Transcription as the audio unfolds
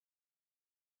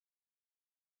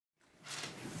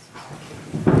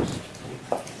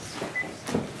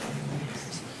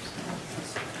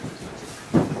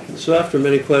So after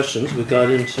many questions, we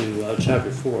got into chapter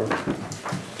 4,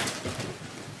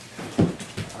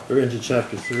 or into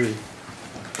chapter 3.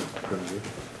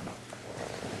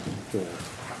 Yeah.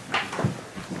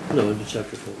 No, into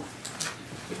chapter 4.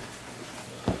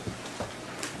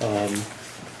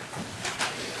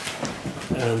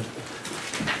 And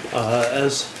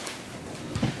as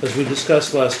we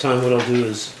discussed last time, what I'll do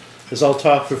is I'll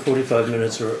talk for 45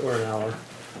 minutes or an hour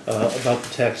about the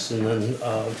text, and then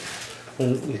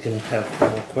we can have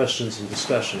questions and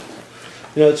discussion.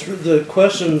 You know, it's the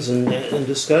questions and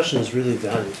discussion is really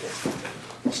valuable.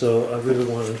 So I really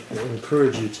want to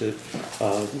encourage you to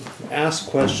ask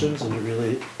questions and to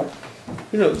really,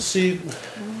 see.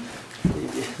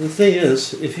 The thing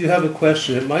is, if you have a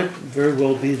question, it might very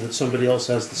well be that somebody else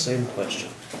has the same question,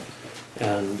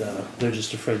 and they're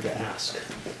just afraid to ask.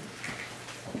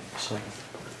 So.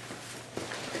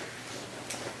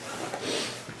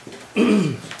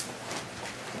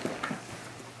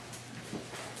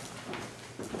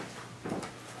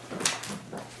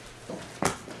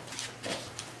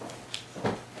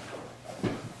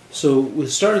 So we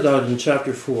started out in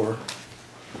chapter 4,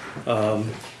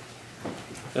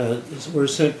 where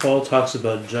St. Paul talks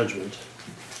about judgment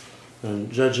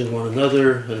and judging one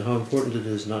another and how important it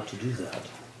is not to do that.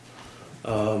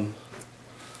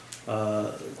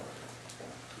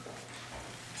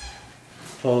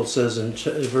 Paul says in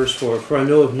verse 4, "For I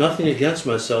know of nothing against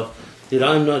myself, yet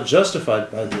I am not justified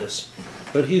by this,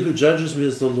 but he who judges me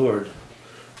is the Lord.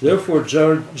 Therefore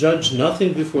judge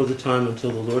nothing before the time until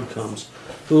the Lord comes,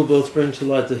 who will both bring to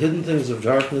light the hidden things of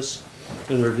darkness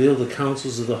and reveal the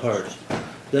counsels of the heart.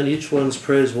 Then each one's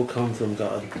praise will come from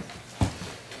God."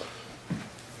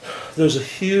 There's a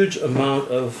huge amount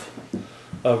of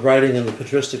writing in the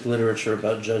patristic literature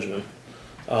about judgment.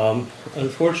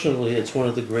 Unfortunately, it's one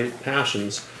of the great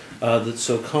passions that's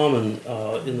so common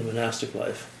in the monastic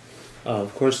life.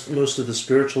 Of course, most of the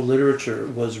spiritual literature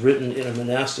was written in a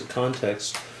monastic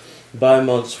context by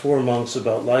monks, for monks,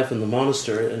 about life in the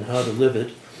monastery and how to live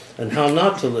it and how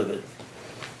not to live it.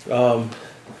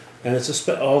 And it's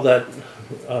all that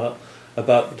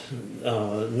about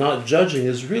not judging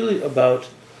is really about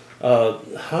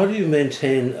how do you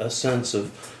maintain a sense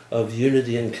of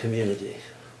unity and community.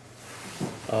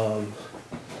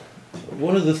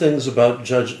 One of the things about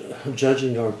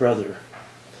judging our brother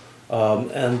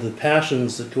and the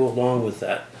passions that go along with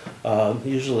that,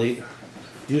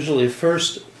 usually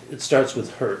first it starts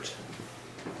with hurt,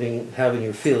 having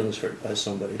your feelings hurt by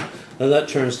somebody. Then that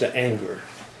turns to anger.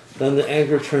 Then the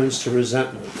anger turns to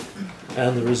resentment.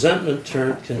 And the resentment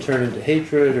can turn into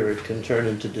hatred, or it can turn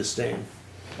into disdain,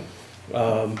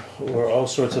 or all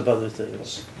sorts of other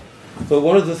things. But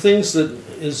one of the things that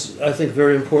is, I think,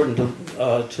 very important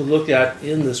to look at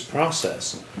in this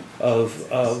process of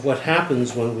what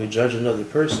happens when we judge another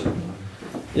person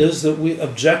is that we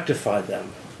objectify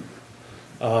them.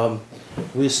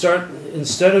 We start,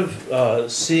 instead of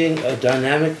seeing a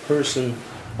dynamic person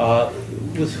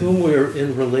with whom we're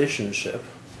in relationship,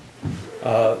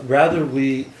 rather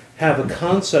we have a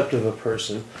concept of a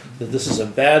person, that this is a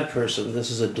bad person,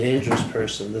 this is a dangerous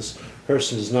person, this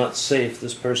person is not safe,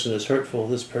 this person is hurtful,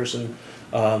 this person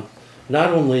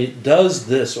not only does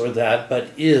this or that, but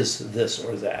is this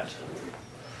or that.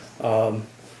 And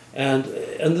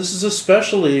this is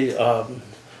especially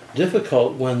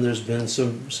difficult when there's been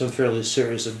some fairly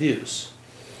serious abuse.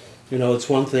 You know, it's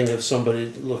one thing if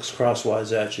somebody looks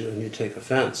crosswise at you and you take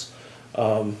offense,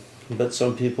 but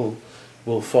some people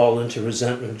will fall into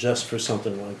resentment just for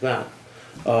something like that.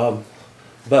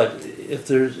 But if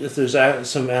there's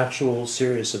some actual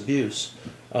serious abuse,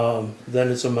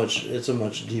 then it's a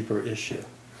much deeper issue.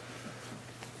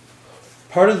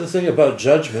 Part of the thing about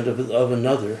judgment of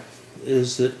another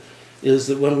is that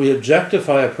when we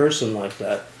objectify a person like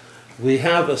that, we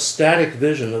have a static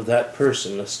vision of that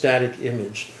person, a static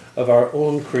image of our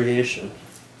own creation.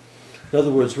 In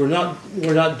other words, we're not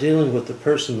dealing with the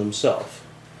person themselves.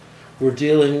 We're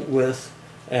dealing with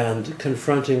and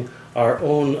confronting our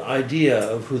own idea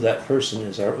of who that person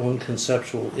is, our own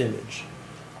conceptual image.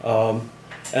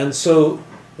 And so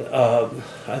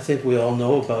I think we all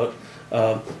know about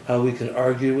how we can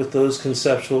argue with those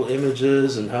conceptual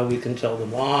images and how we can tell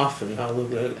them off and how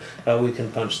we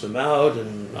can punch them out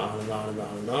and on and on and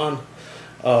on and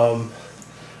on.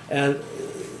 And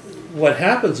what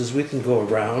happens is we can go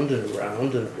around and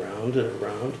around and around and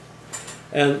around,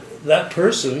 and that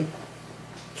person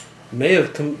may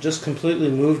have just completely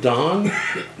moved on,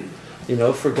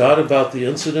 forgot about the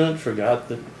incident, forgot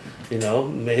that,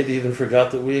 maybe even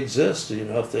forgot that we exist.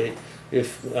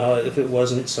 If it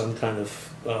wasn't some kind of,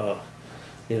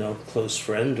 close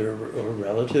friend or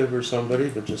relative or somebody,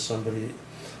 but just somebody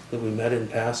that we met in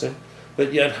passing,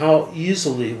 but yet how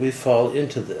easily we fall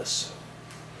into this.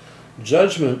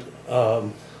 Judgment,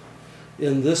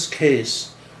 in this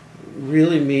case,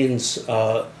 really means,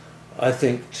 I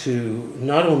think, to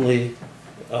not only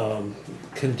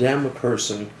condemn a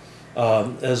person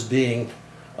as being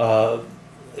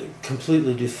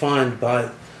completely defined by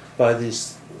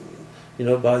these,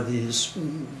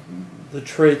 the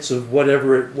traits of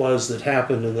whatever it was that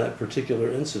happened in that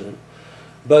particular incident,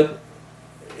 but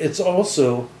it's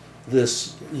also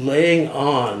this laying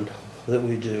on that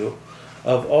we do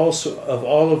of all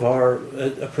of our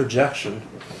a projection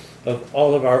of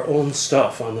all of our own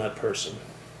stuff on that person.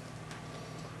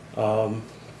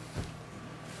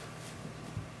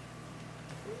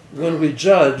 When we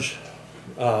judge,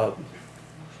 as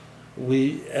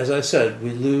I said, we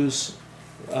lose,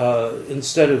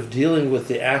 instead of dealing with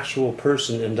the actual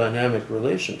person in dynamic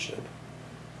relationship,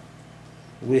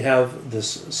 we have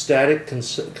this static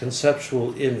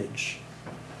conceptual image,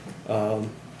 and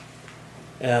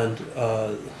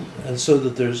so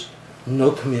that there's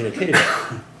no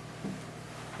communication,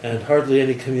 and hardly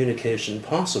any communication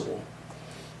possible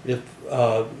if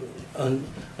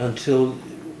until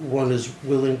one is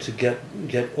willing to get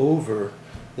over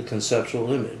the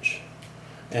conceptual image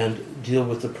and deal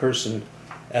with the person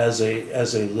as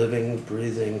a living,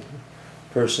 breathing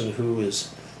person who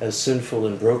is as sinful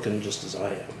and broken just as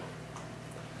I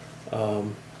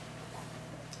am.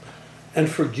 And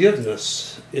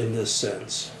forgiveness in this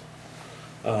sense,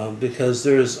 because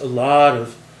there's a lot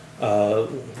of,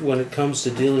 when it comes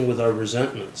to dealing with our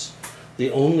resentments,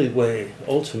 the only way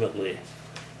ultimately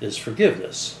is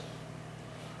forgiveness.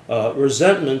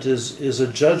 Resentment is a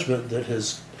judgment that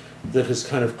has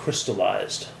kind of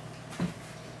crystallized,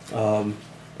 and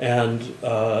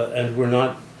we're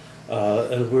not,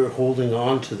 and we're holding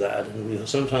on to that, and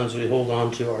sometimes we hold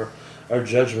on to our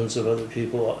judgments of other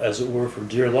people, as it were, for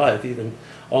dear life, even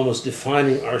almost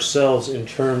defining ourselves in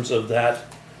terms of that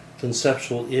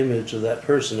conceptual image of that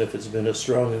person, if it's been a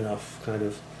strong enough kind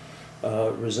of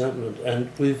resentment,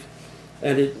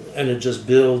 and it just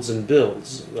builds and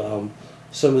builds.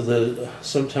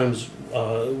 Sometimes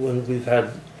when we've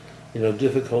had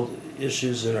difficult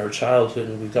issues in our childhood,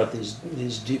 and we've got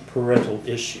these deep parental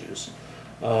issues,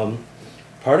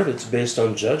 part of it's based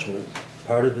on judgment,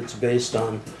 part of it's based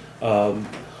on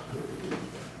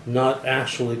not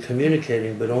actually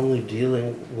communicating, but only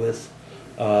dealing with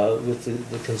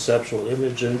the conceptual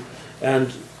image,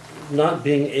 and not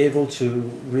being able to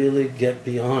really get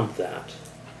beyond that.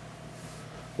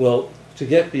 Well, to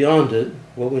get beyond it,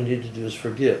 what we need to do is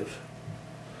forgive.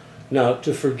 Now,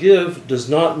 to forgive does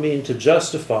not mean to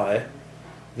justify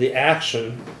the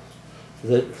action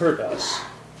that hurt us.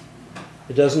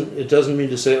 It doesn't mean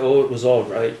to say, oh, it was all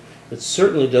right. It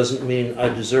certainly doesn't mean I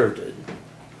deserved it.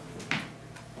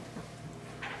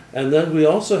 And then we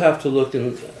also have to look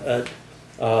at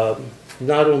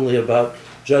not only about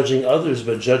judging others,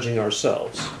 but judging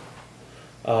ourselves.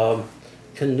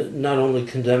 Not only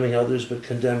condemning others, but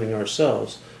condemning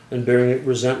ourselves and bearing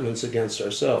resentments against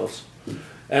ourselves.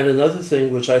 And another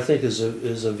thing, which I think is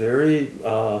very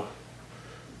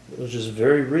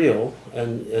real,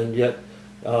 and yet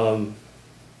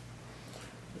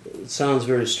it sounds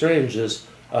very strange, is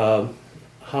how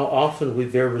often we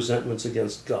bear resentments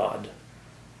against God.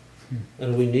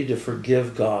 And we need to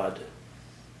forgive God.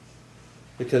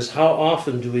 Because how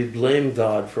often do we blame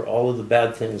God for all of the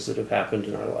bad things that have happened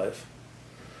in our life?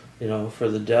 For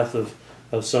the death of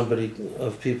somebody,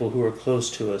 of people who are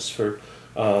close to us, for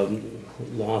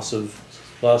loss of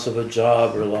a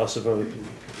job, or loss of a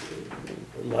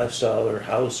lifestyle or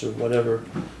house or whatever.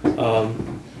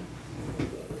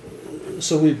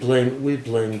 So we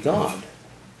blame God.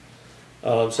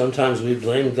 Sometimes we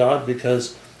blame God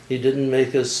because He didn't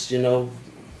make us,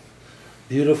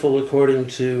 beautiful according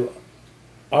to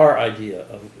our idea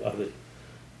of it.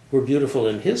 We're beautiful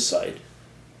in His sight,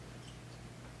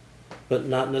 but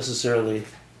not necessarily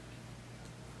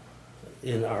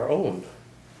in our own.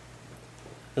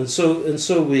 And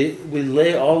so we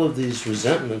lay all of these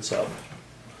resentments up.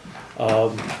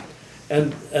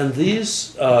 And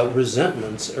these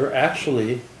resentments are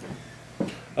actually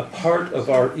a part of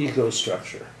our ego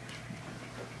structure.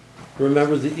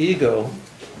 Remember, the ego,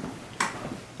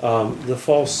 the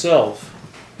false self,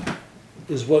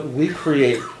 is what we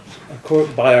create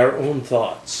by our own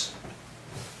thoughts.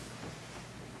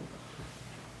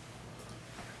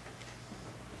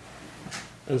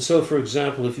 And so, for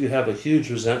example, if you have a huge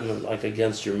resentment, like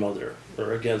against your mother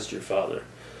or against your father,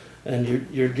 and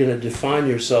you're going to define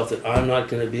yourself that I'm not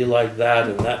going to be like that,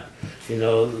 and that,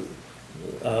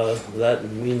 that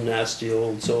mean, nasty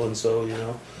old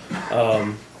so-and-so,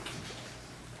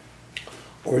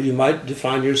 Or you might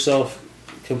define yourself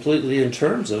completely in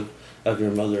terms of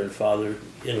your mother and father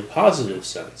in a positive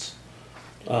sense.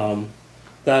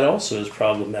 That also is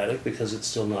problematic because it's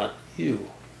still not you.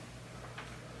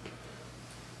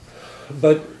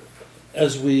 But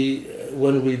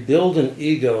when we build an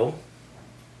ego,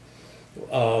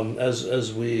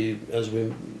 as we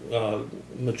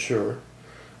mature,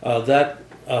 that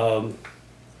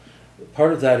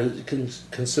part of that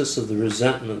consists of the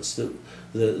resentments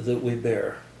that we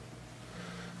bear.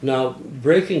 Now,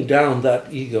 breaking down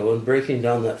that ego and breaking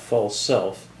down that false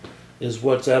self is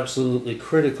what's absolutely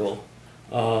critical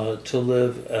to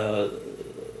live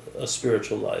a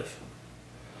spiritual life.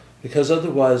 Because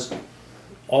otherwise,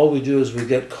 all we do is we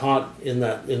get caught in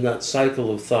that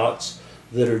cycle of thoughts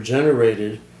that are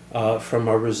generated from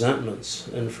our resentments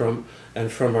and from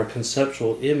our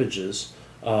conceptual images,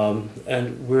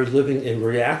 and we're living in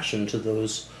reaction to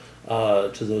those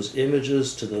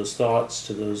images, to those thoughts,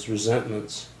 to those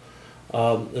resentments,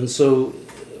 and so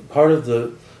part of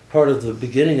the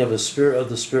beginning of the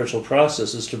spiritual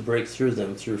process is to break through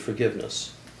them through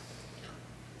forgiveness.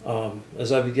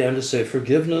 As I began to say,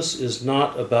 forgiveness is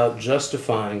not about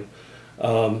justifying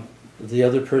the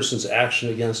other person's action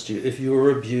against you. If you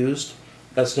were abused,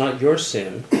 that's not your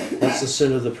sin. That's the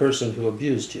sin of the person who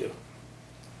abused you.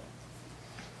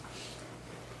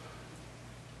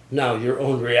 Now, your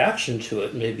own reaction to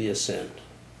it may be a sin,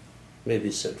 may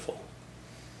be sinful.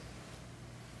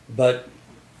 But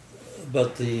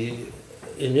the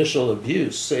initial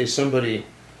abuse, say somebody,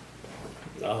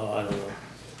 I don't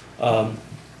know,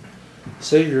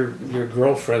 say your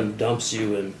girlfriend dumps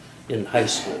you in high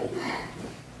school,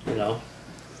 you know,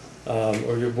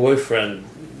 or your boyfriend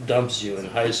dumps you in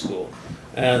high school,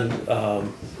 and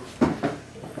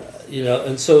you know,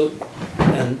 and so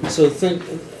think,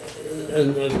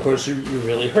 and of course you're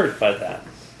really hurt by that,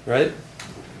 right?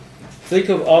 Think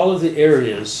of all of the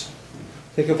areas,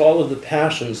 think of all of the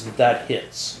passions that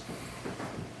hits,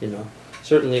 you know,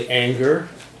 certainly anger,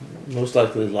 most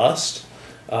likely lust,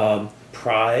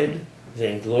 pride,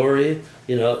 vainglory,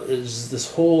 you know, is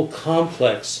this whole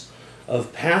complex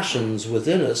of passions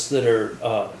within us that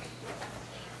are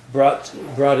brought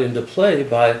into play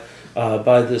by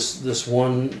this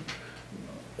one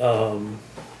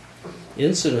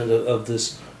incident of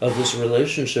this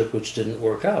relationship which didn't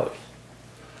work out.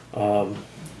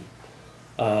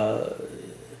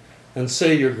 And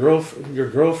say your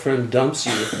girlfriend dumps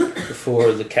you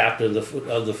for the captain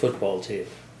of the football team,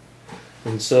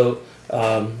 and so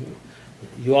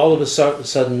you all of a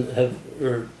sudden have,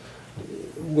 or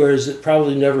whereas it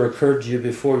probably never occurred to you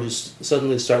before, you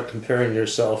suddenly start comparing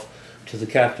yourself to the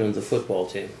captain of the football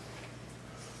team.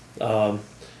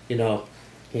 You know,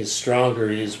 he's stronger,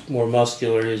 he's more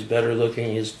muscular, he's better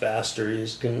looking, he's faster,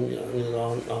 he's, you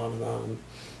know, on and on.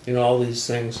 You know, all these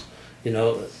things, you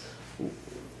know,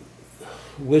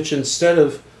 which instead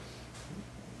of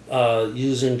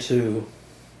using to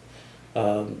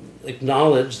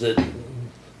acknowledge that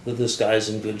this guy's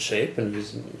in good shape and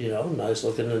he's, you know, nice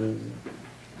looking, and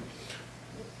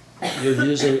you're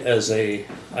using as a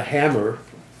hammer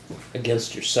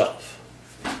against yourself.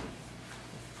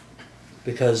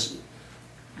 Because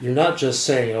you're not just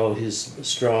saying, oh, he's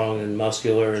strong and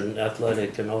muscular and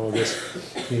athletic and all of this.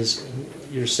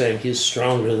 You're saying he's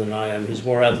stronger than I am, he's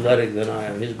more athletic than I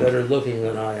am, he's better looking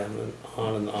than I am, and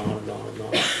on and on and on and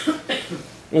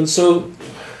on.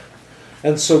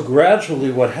 And so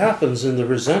gradually what happens in the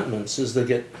resentments is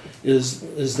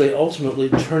they ultimately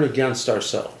turn against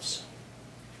ourselves.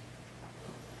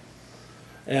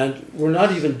 And we're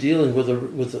not even dealing with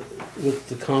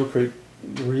the concrete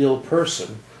real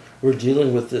person. We're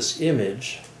dealing with this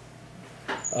image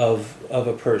of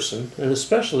a person, and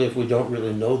especially if we don't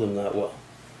really know them that well.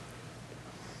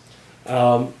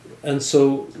 And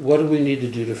so what do we need to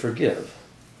do to forgive?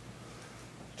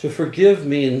 To forgive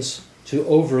means to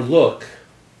overlook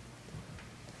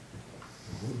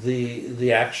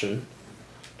the action,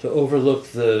 to overlook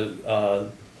the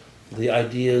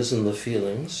ideas and the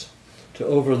feelings, to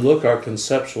overlook our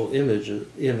conceptual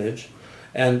image,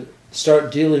 and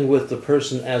start dealing with the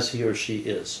person as he or she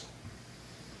is.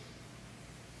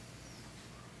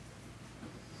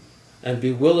 And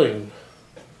be willing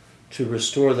to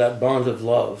restore that bond of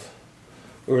love,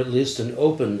 or at least an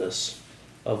openness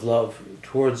of love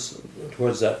towards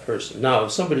that person. Now,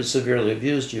 if somebody severely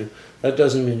abused you, that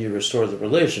doesn't mean you restore the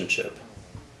relationship.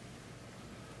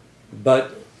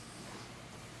 But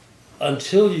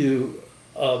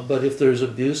but if there's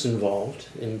abuse involved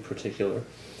in particular,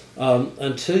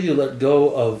 until you let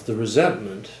go of the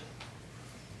resentment,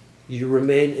 you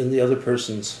remain in the other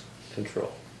person's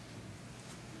control.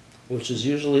 which is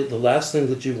usually the last thing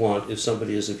that you want if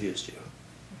somebody has abused you,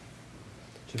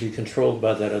 to be controlled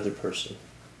by that other person.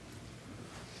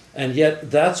 And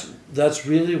yet that's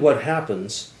really what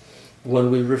happens when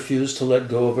we refuse to let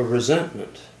go of a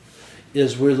resentment,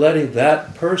 is we're letting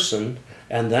that person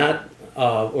and that,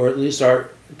 or at least our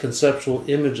conceptual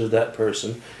image of that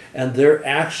person and their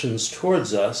actions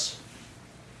towards us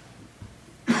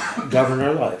govern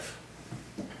our life.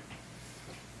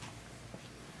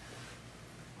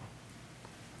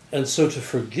 And so to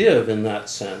forgive in that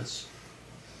sense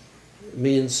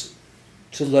means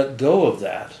to let go of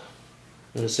that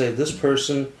and to say, this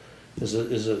person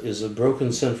is a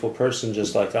broken, sinful person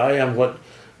just like I am.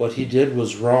 What he did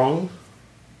was wrong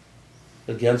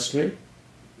against me.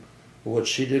 What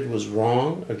she did was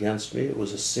wrong against me. It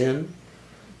was a sin.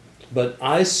 But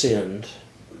I sinned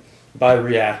by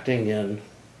reacting in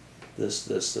this,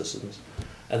 and this,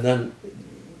 and then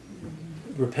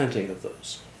repenting of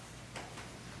those.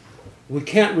 We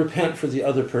can't repent for the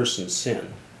other person's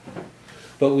sin,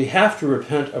 but we have to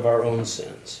repent of our own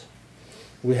sins.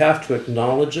 We have to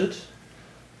acknowledge it,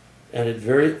 and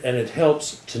it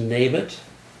helps to name it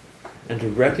and to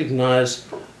recognize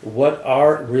what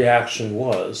our reaction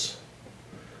was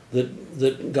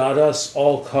that got us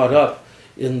all caught up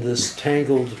in this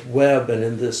tangled web and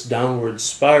in this downward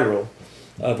spiral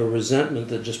of a resentment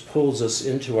that just pulls us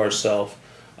into ourselves,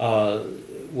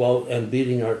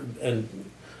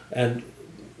 and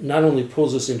not only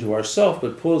pulls us into ourselves,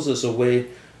 but pulls us away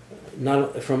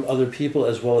not from other people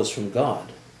as well as from God.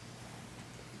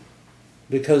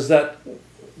 Because that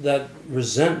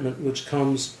resentment which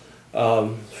comes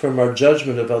from our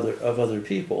judgment of other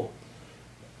people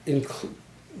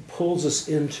pulls us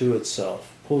into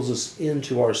itself, pulls us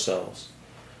into ourselves,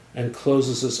 and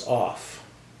closes us off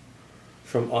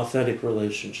from authentic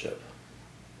relationship.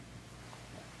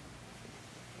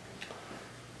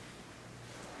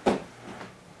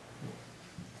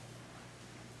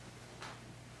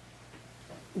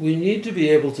 We need to be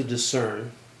able to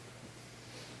discern,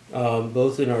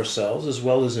 both in ourselves as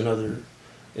well as in other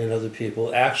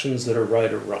people, actions that are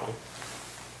right or wrong.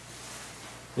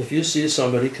 If you see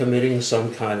somebody committing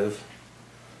some kind of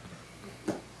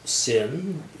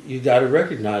sin, you got to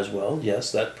recognize, well,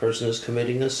 yes, that person is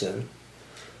committing a sin.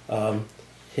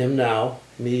 Him now,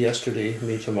 me yesterday,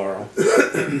 me tomorrow.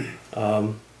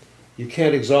 You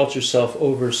can't exalt yourself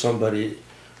over somebody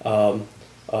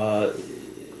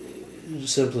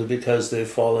simply because they've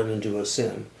fallen into a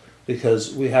sin,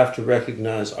 because we have to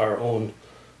recognize our own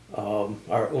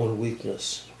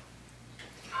weakness.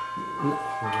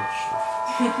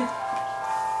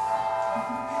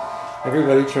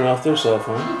 Everybody turn off their cell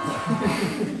phone.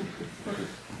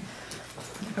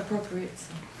 Appropriate.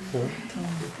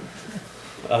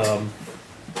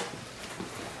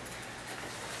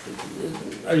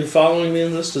 Are you following me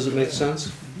in this? Does it make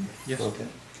sense? Yes. Okay.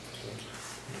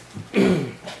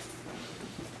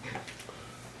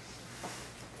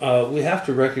 We have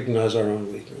to recognize our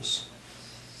own weakness.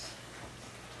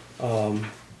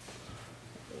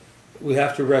 We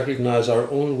have to recognize our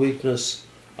own weakness,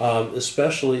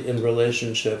 especially in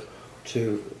relationship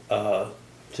to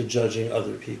judging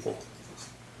other people,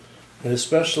 and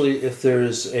especially if there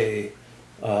is a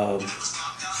I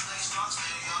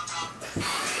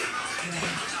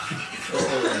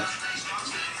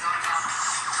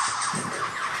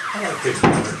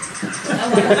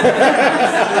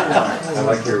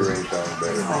like your ringtone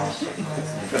better.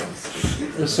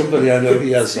 There's somebody I know.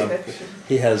 He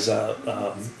has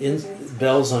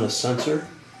bells on a sensor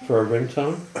for a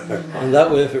ringtone, and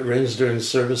that way, if it rings during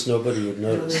service, nobody would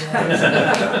notice.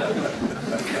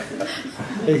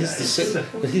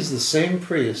 He's the same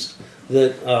priest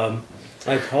that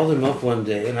I called him up one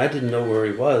day, and I didn't know where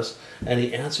he was, and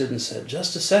he answered and said,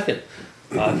 "Just a second."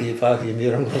 He was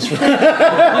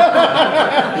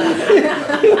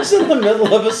in the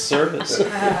middle of a service.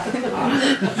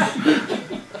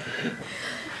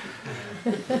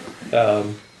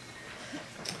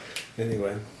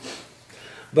 Anyway,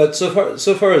 but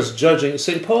so far as judging,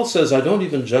 St. Paul says, "I don't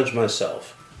even judge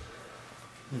myself."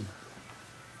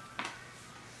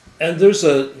 And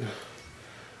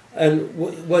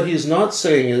what he's not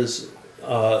saying is,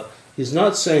 he's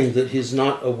not saying that he's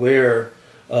not aware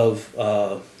of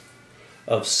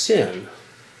sin,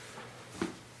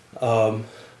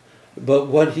 but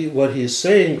what he's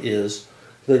saying is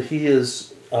that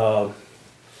he's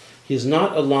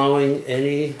not allowing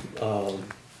any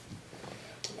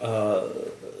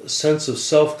sense of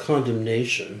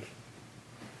self-condemnation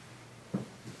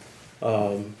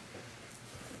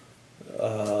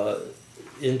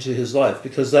into his life,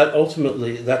 because that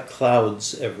ultimately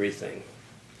clouds everything.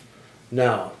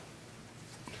 Now,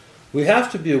 We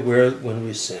have to be aware when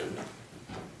we sin.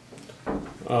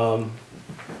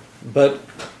 But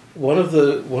one of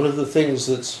the things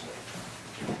that's,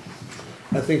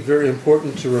 I think, very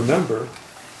important to remember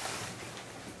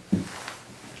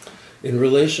in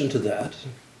relation to that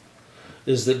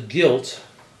is that guilt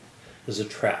is a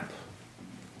trap.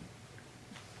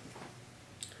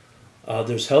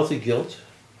 There's healthy guilt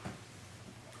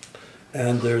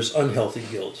and there's unhealthy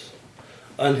guilt.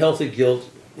 Unhealthy guilt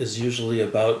is usually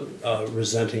about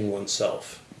resenting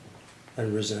oneself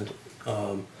and resenting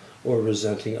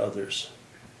others.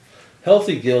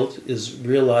 Healthy guilt is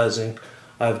realizing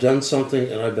I've done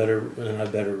something and I better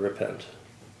repent.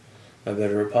 I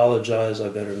better apologize. I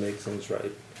better make things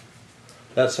right.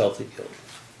 That's healthy guilt.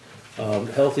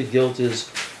 Healthy guilt is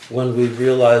when we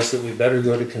realize that we better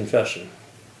go to confession.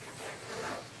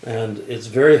 And it's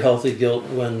very healthy guilt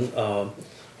when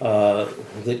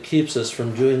that keeps us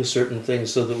from doing certain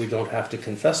things so that we don't have to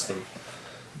confess them,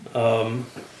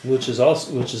 which is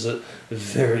a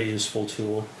very useful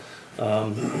tool,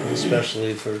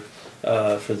 especially for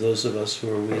those of us who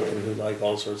are weak and who like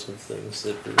all sorts of things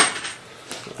that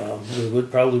we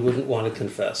probably wouldn't want to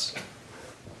confess.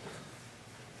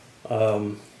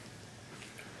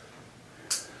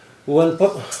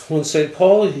 When St.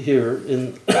 Paul here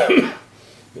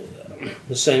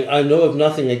is saying, I know of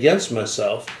nothing against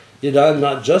myself, yet I am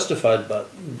not justified by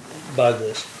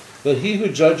this. But he who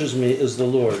judges me is the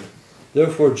Lord.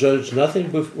 Therefore judge nothing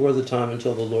before the time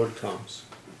until the Lord comes.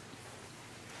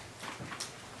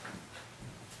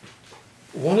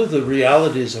 One of the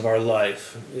realities of our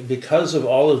life, because of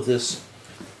all of this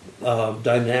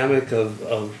dynamic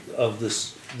of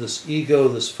this ego,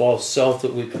 this false self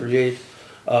that we create,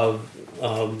 of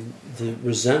the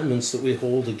resentments that we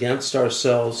hold against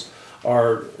ourselves,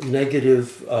 our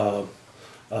negative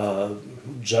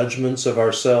judgments of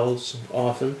ourselves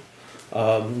often,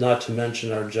 not to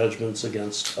mention our judgments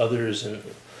against others, and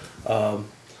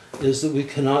is that we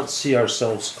cannot see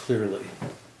ourselves clearly.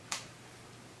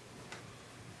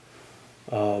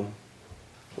 Ultimately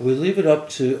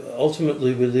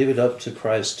we leave it up to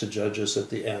Christ to judge us at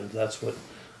the end. That's what,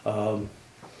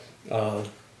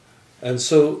 and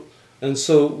so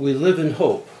we live in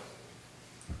hope.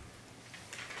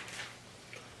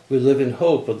 We live in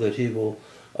hope that He will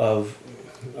of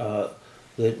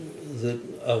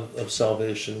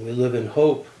salvation. We live in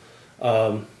hope,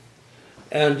 and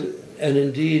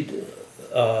indeed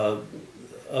of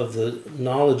the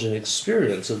knowledge and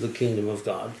experience of the kingdom of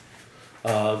God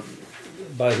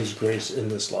by His grace in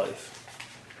this life.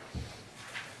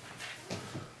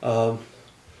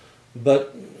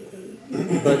 But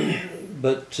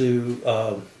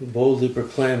to boldly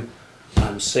proclaim,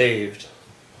 "I'm saved,"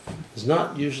 is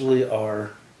not usually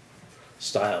our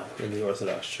style in the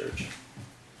Orthodox Church.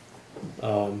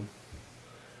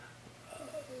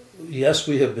 Yes,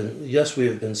 we have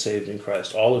been saved in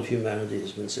Christ. All of humanity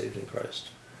has been saved in Christ.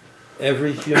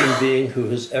 Every human being who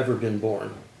has ever been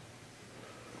born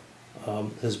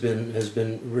has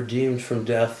been redeemed from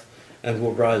death and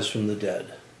will rise from the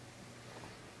dead.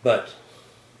 But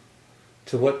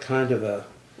to what kind of a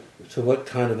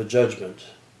judgment?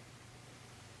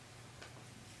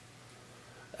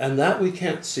 And that we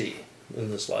can't see in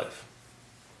this life,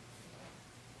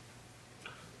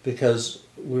 because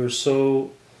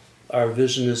our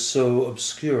vision is so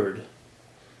obscured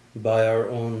by our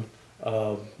own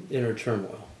inner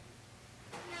turmoil.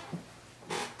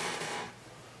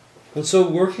 And so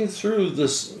working through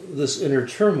this inner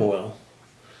turmoil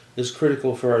is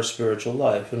critical for our spiritual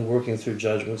life, and working through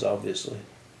judgments, obviously.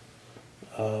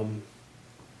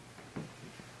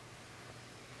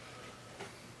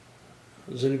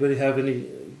 Does anybody have any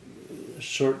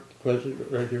short question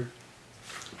right here?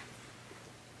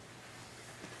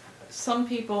 Some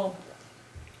people,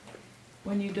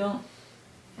 when you don't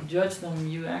judge them,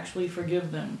 you actually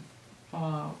forgive them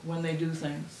when they do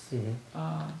things.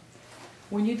 Mm-hmm.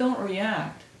 When you don't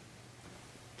react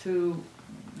to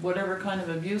whatever kind of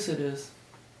abuse it is,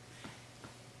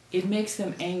 it makes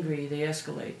them angry, they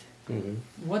escalate. Mm-hmm.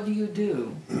 What do you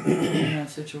do in that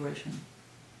situation?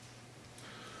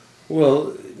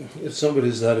 Well, if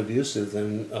somebody's that abusive,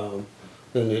 then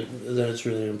it's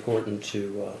really important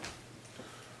to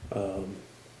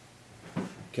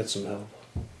get some help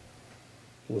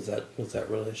with that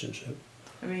relationship.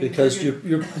 I mean, Because if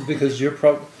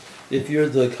you're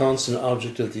the constant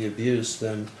object of the abuse,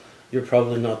 then you're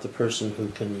probably not the person who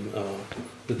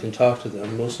can talk to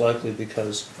them. Most likely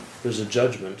because there's a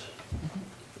judgment,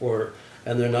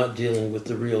 and they're not dealing with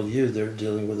the real you. They're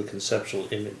dealing with a conceptual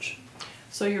image.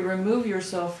 So you remove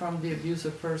yourself from the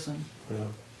abusive person.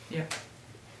 Yeah. Yeah.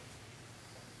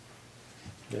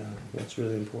 Yeah, that's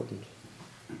really important.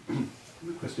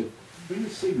 Quick question. When you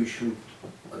say we shouldn't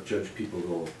judge people,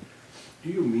 though, do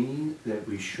you mean that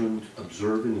we shouldn't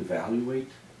observe and evaluate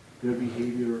their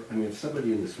behavior? I mean, if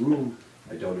somebody in this room,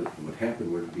 I doubt it would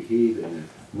happen, were to behave in a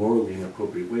morally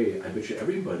inappropriate way, I bet you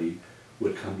everybody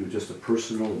would come to just a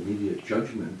personal, immediate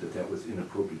judgment that that was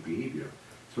inappropriate behavior.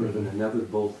 Sort of an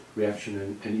inevitable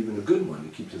reaction, and even a good one.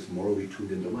 It keeps us morally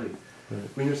tuned into life. Right.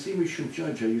 When you're saying we shouldn't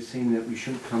judge, are you saying that we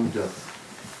shouldn't come to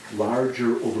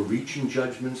larger, overreaching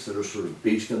judgments that are sort of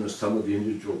based on the sum of the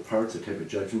individual parts, the type of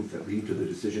judgments that lead to the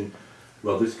decision,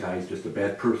 well, this guy is just a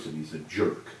bad person, he's a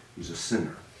jerk, he's a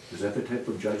sinner? Is that the type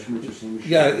of judgment you're saying we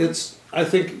should? Yeah, it's. I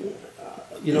think,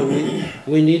 you know,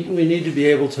 we need to be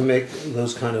able to make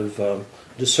those kind of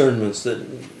discernments that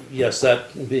yes,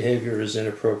 that behavior is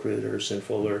inappropriate or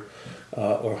sinful or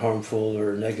harmful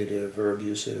or negative or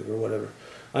abusive or whatever.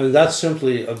 I mean, that's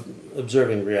simply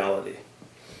observing reality.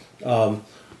 I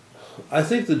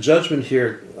think the judgment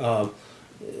here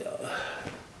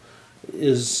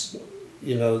is,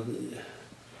 you know,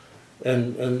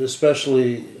 and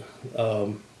especially,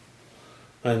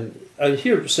 and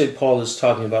here St. Paul is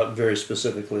talking about very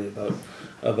specifically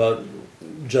about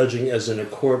judging as in a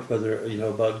court, whether, you know,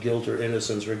 about guilt or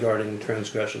innocence regarding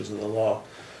transgressions of the law.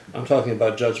 I'm talking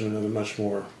about judgment in a much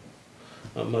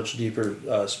deeper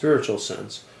spiritual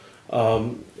sense.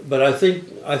 But I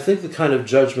think the kind of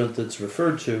judgment that's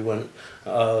referred to when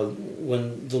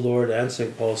the Lord and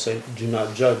St. Paul say, "Do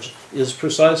not judge," is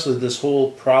precisely this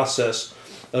whole process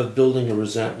of building a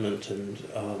resentment and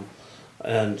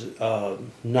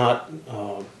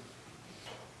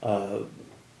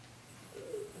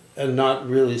not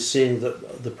really seeing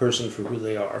the person for who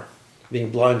they are, being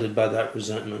blinded by that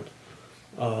resentment,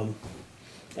 and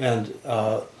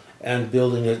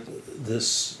building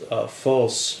this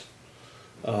false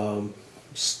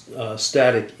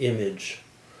static image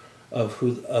of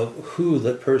who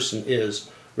that person is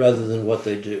rather than what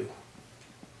they do.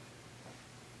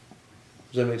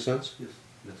 Does that make sense? Yes.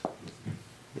 Yes.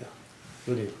 Yeah.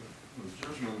 What do you?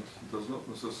 Judgment does not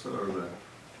necessarily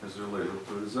is related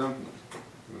to resentment. You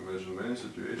can imagine many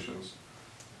situations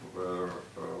where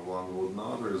one would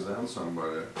not resent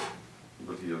somebody,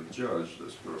 but yet judge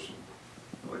this person.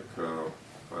 Like,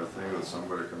 if I think that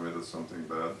somebody committed something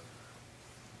bad,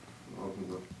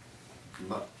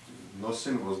 no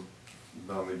sin was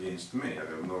done against me, I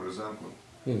have no resentment.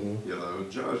 Mm-hmm. Yet I would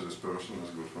judge this person as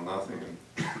good for nothing, and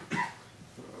you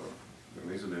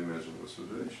can easily imagine the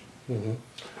situation. Mm-hmm.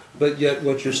 But yet,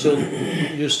 what you're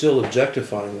still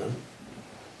objectifying them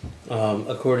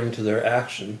according to their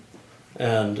action,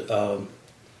 and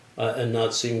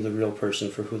not seeing the real person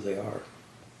for who they are.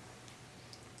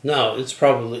 Now, it's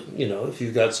probably, you know, if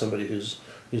you've got somebody who's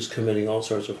committing all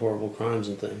sorts of horrible crimes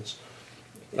and things,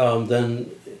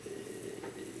 then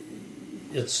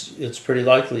it's pretty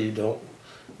likely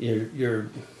you're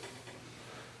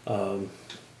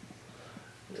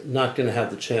not going to have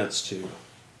the chance to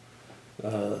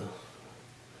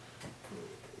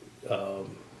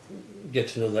get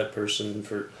to know that person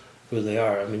for who they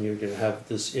are. I mean, you're going to have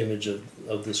this image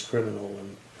of this criminal,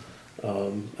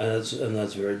 and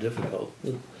that's very difficult.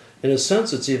 In a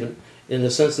sense, it's even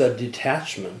that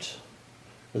detachment,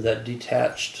 that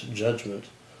detached judgment,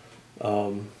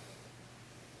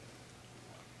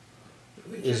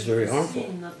 is very harmful. The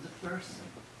sin, not the person.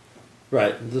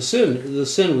 Right. The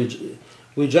sin.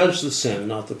 We judge the sin,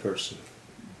 not the person.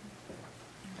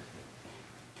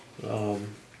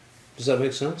 Does that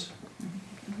make sense?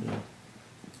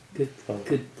 Yeah.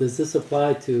 Does this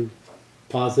apply to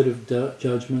positive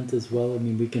judgment as well? I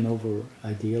mean, we can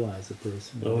over-idealize a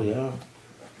person. Oh yeah,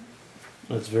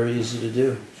 that's very easy to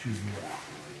do,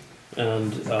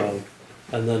 and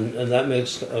that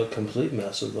makes a complete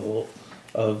mess of the whole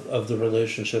of the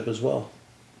relationship as well.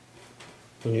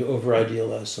 When you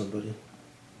over-idealize somebody.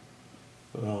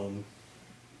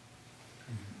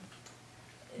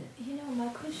 You know, my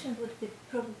question would be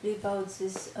probably about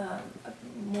this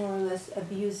more or less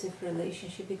abusive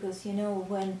relationship, because, you know,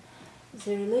 when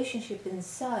the relationship is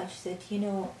such that, you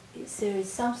know, there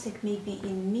is something maybe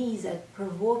in me that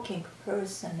provoking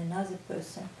person, another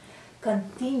person,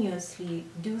 continuously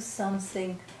do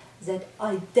something that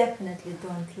I definitely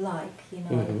don't like, you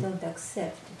know, I don't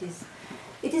accept.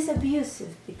 It is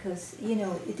abusive because, you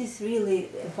know, it is really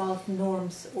about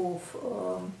norms of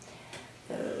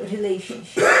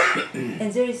relationship,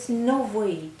 and there is no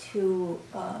way to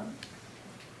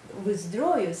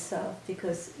withdraw yourself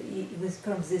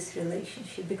from this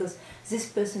relationship, because this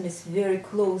person is very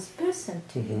close person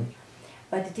to you,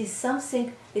 but it is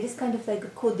something. It is kind of like a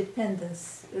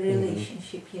codependence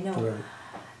relationship, you know. Right.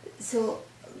 So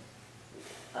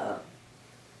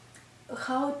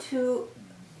how to,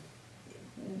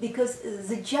 because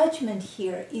the judgment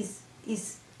here is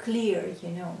clear, you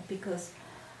know, because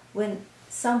when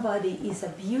somebody is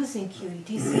abusing you, it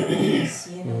is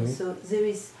abuse, you know, so there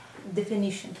is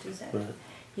definition to that. Right.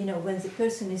 You know, when the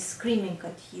person is screaming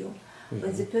at you,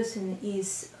 when the person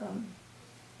is,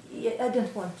 I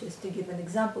don't want just to give an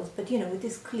examples, but you know, it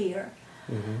is clear.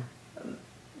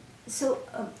 So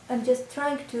I'm just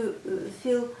trying to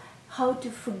feel how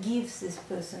to forgive this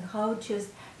person, how just,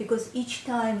 because each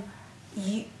time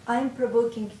I'm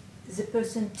provoking the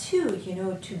person too, you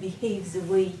know, to behave the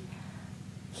way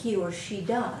he or she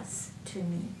does to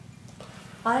me.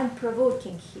 I'm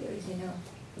provoking here, you know.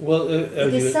 Well,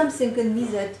 It is something in me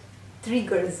that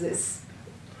triggers this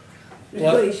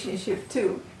relationship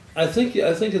too. I think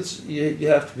it's you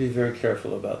have to be very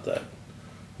careful about that.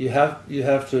 You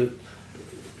have to,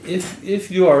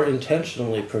 if you are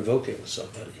intentionally provoking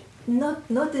somebody.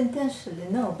 Not intentionally,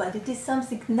 no, but it is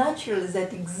something natural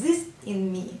that exists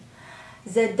in me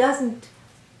that doesn't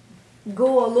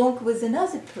go along with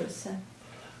another person.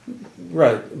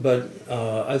 Right, but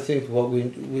I think what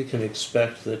we can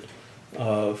expect that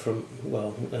from,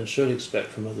 well, and should expect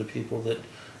from other people, that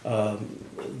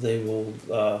they will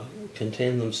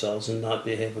contain themselves and not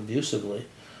behave abusively,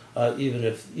 even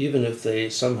if they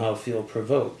somehow feel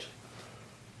provoked.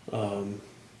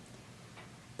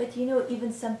 But you know,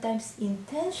 even sometimes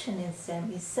intention in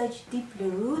them is such deeply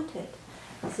rooted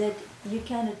that you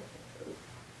cannot,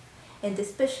 and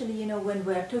especially, you know, when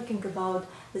we are talking about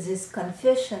this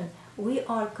confession, we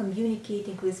are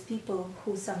communicating with people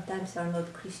who sometimes are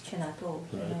not Christian at all,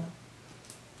 you know.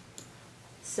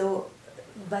 So,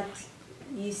 but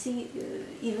you see,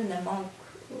 even among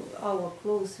our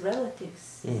close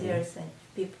relatives, there are some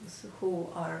people who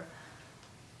are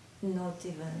not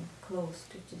even close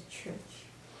to the church.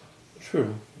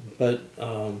 True, but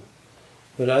I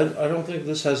don't think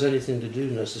this has anything to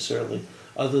do necessarily,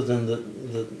 other than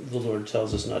the Lord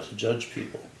tells us not to judge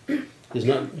people. He's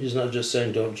not just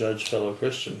saying don't judge fellow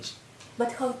Christians.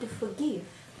 But how to forgive?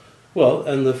 Well,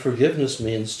 and the forgiveness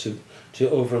means to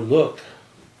overlook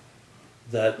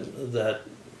that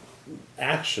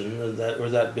action or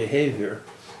that behavior,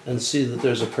 and see that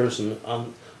there's a person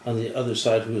on the other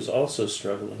side who is also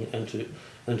struggling, and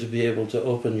to be able to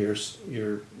open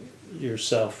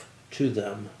yourself to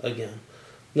them again.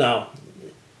 Now,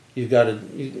 you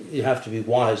have to be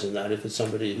wise in that. If it's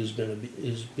somebody who's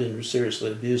been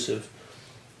seriously abusive,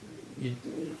 you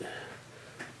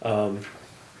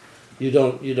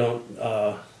don't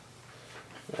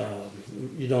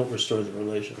restore the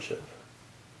relationship.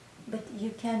 But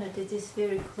you cannot, it is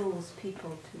very close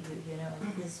people to you, you know.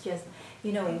 It's just,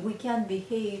 you know, we can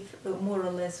behave more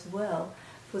or less well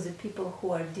for the people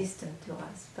who are distant to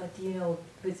us. But, you know,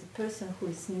 with the person who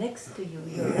is next to you,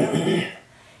 your relative,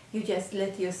 you just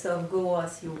let yourself go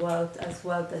as wild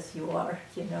as you are,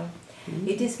 you know.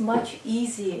 It is much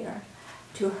easier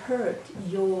to hurt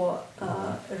your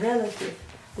relative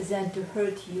than to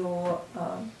hurt your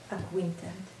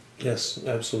acquaintance. Yes,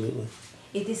 absolutely.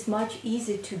 It is much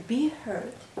easier to be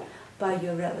hurt by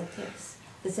your relatives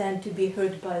than to be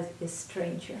hurt by a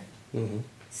stranger.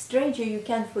 Stranger you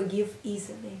can forgive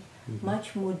easily.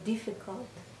 Much more difficult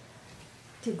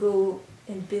to go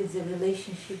and build the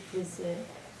relationship with the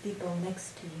people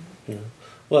next to you. Yeah.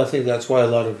 Well, I think that's why a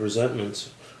lot of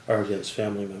resentments are against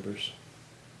family members.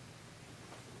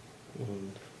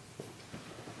 And,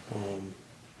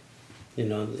 you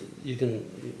know,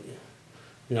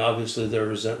 obviously there are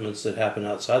resentments that happen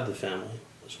outside the family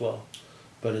as well,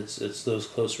 but it's those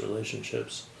close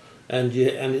relationships, and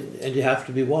you have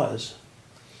to be wise,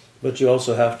 but you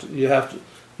also have to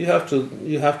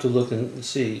look and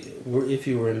see if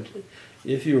you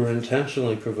were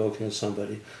intentionally provoking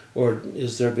somebody, or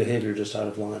is their behavior just out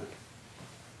of line.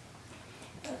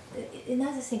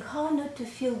 Another thing, how not to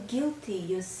feel guilty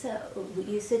yourself.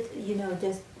 You said, you know,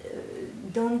 just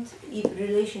don't, if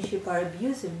relationship are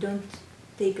abusive, don't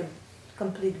take a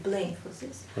complete blame for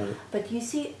this. Right. But you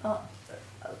see,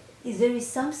 there is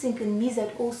something in me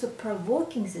that also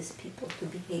provoking these people to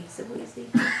behave the way they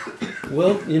do.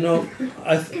 Well, you know,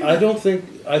 I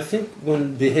think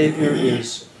when behavior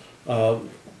is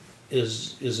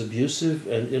abusive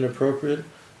and inappropriate,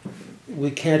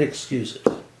 we can't excuse it.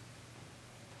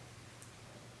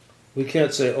 We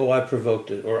can't say, "Oh, I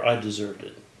provoked it," or "I deserved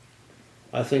it."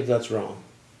 I think that's wrong.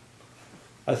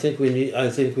 I think we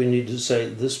need to say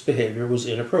this behavior was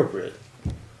inappropriate,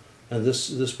 and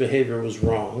this behavior was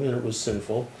wrong, and it was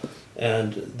sinful,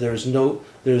 and there's no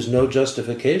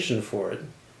justification for it,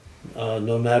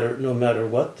 no matter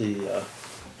what the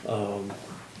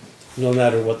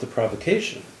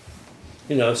provocation.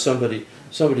 You know, if somebody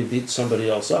beats somebody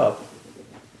else up,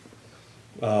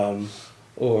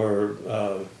 or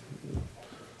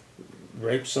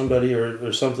rapes somebody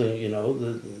or something, you know,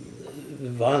 the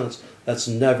violence, that's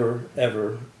never,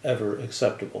 ever, ever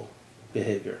acceptable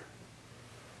behavior.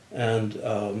 And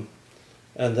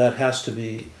that has to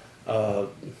be,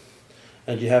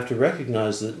 and you have to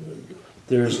recognize that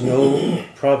there's no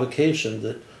provocation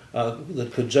that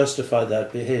could justify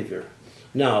that behavior.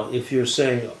 Now, if you're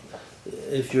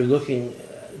looking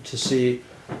to see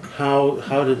how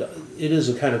did, it is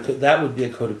a kind of, that would be a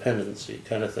codependency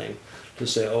kind of thing, to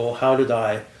say, oh, how did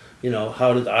I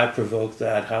provoke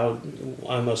that? How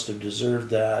I must have deserved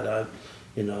that?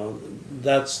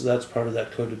 That's part of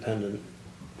that codependent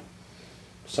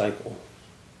cycle.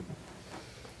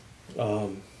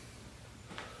 And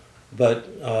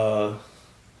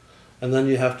then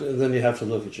you have to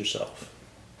look at yourself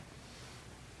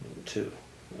too.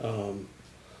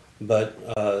 But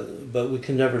we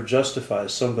can never justify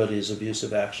somebody's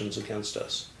abusive actions against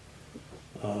us.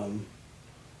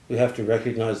 We have to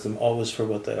recognize them always for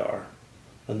what they are,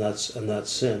 and that's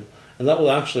sin, and that will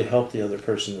actually help the other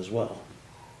person as well,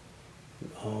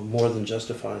 more than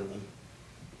justifying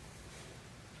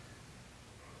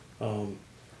them,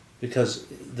 because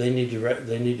they need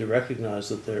to recognize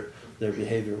that their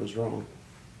behavior was wrong,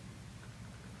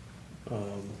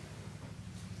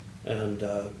 and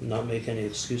not make any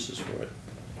excuses for it.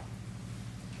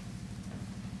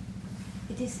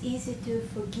 It is easy to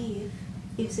forgive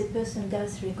if the person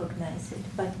does recognize it,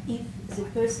 but if the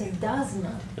person does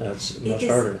not, that's much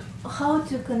harder. How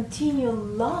to continue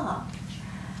love?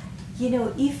 You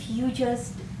know, if you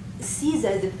just see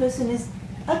that the person is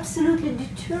absolutely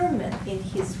determined in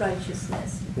his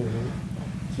righteousness,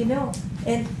 you know,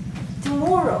 and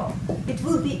tomorrow it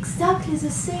will be exactly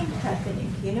the same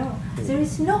happening, you know. There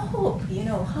is no hope, you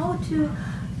know, how to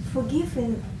forgive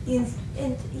and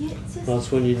just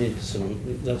that's when you need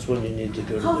that's when you need to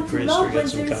go to the priest or get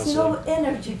some counseling. There is no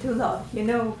energy to love, you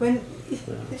know, when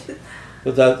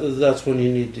but that's when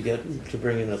you need to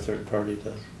bring in a third party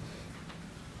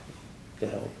to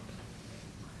help,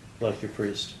 like your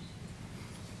priest.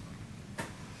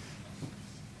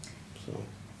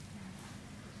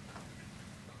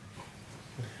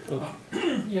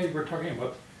 Yeah, you were talking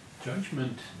about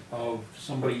judgment of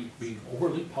somebody being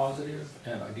overly positive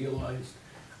and idealized.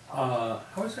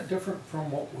 How is that different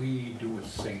from what we do with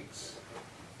saints?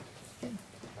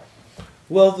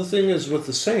 Well, the thing is with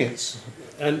the saints,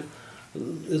 and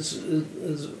it's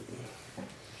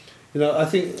I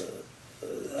think,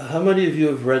 how many of you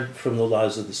have read from the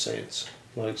lives of the saints,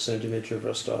 like Saint Dimitri of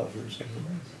Rostov or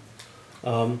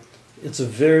something? It's a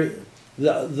very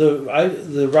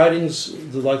the writings,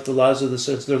 like the lives of the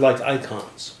saints, they're like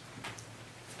icons.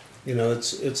 You know,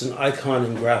 it's an icon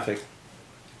in graphic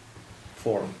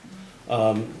form.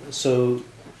 So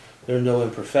there are no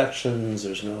imperfections.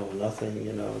 There's nothing.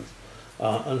 You know,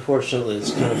 unfortunately,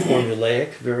 it's kind of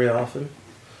formulaic very often,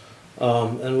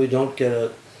 and we don't get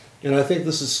a. And I think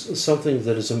this is something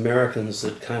that as Americans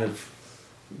that kind of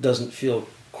doesn't feel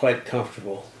quite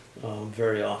comfortable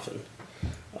very often.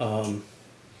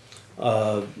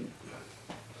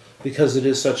 Because it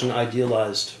is such an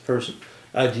idealized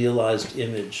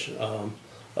image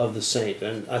of the saint,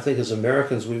 and I think as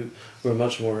Americans we're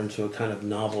much more into a kind of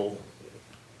novel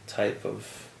type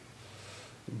of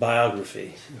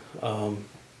biography,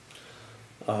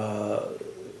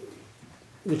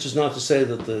 which is not to say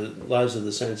that the lives of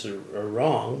the saints are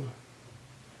wrong,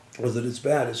 or that it's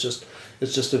bad. It's just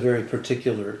a very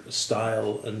particular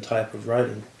style and type of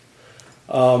writing.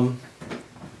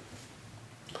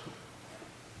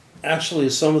 Actually,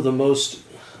 some of the most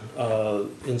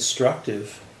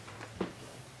instructive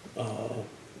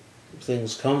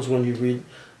things comes when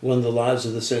the lives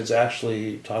of the saints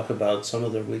actually talk about some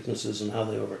of their weaknesses and how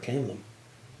they overcame them.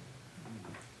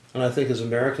 And I think as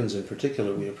Americans in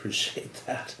particular, we appreciate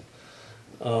that.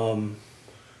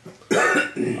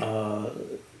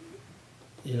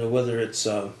 Whether it's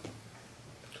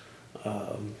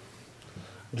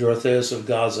Dorotheus of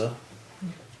Gaza,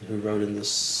 who wrote in the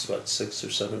 6th or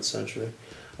 7th century,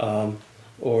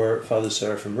 or Father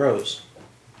Seraphim Rose.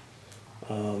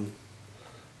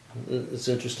 It's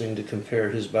interesting to compare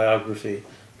his biography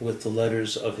with the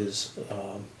letters of his,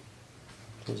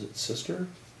 was it sister,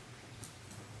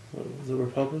 that were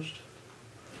published?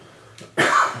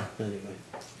 Anyway.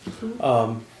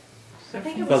 I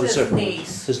think it was his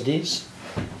niece. His niece?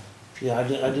 Yeah, I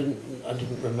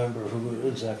didn't remember who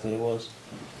exactly it was.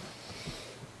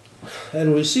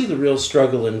 And we see the real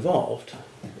struggle involved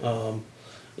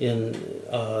in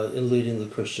leading the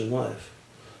Christian life.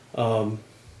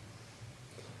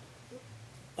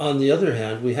 on the other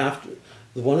hand, we have to.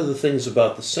 One of the things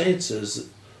about the saints is,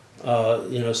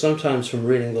 sometimes from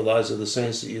reading the lives of the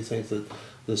saints, that you think that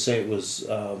the saint was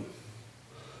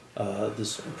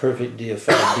this perfect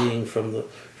deified being from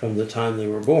the time they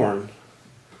were born,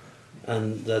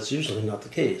 and that's usually not the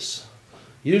case.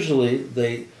 Usually,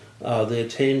 they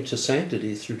attain to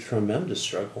sanctity through tremendous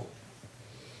struggle.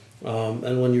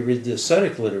 And when you read the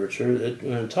ascetic literature,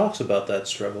 it talks about that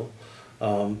struggle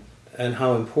and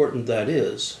how important that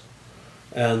is,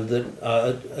 and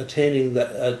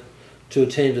that to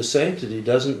attain to sanctity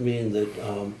doesn't mean that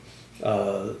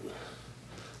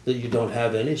that you don't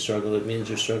have any struggle. It means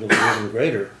your struggle is even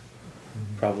greater,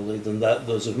 probably, than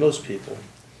those of most people.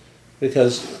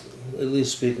 Because, at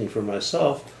least speaking for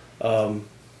myself, I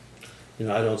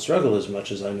don't struggle as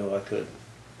much as I know I could.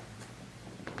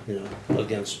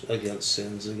 Against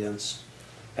sins, against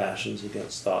passions,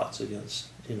 against thoughts, against,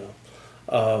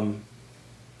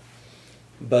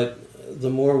 but the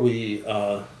more we,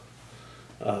 the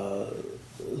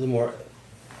more,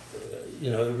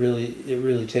 it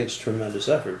really takes tremendous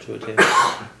effort to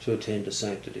attain to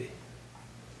sanctity.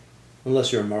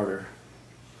 Unless you're a martyr,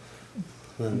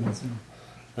 and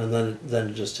then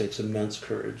it just takes immense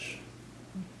courage,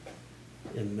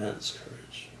 and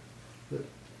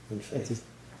faith.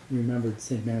 You remembered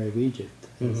St. Mary of Egypt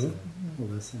as a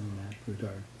lesson in that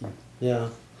regard. Yeah.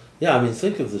 I mean,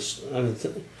 think of this. I mean,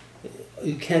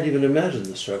 you can't even imagine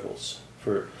the struggles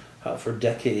for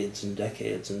decades and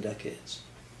decades and decades.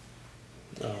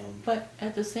 But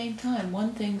at the same time,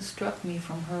 one thing struck me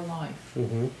from her life,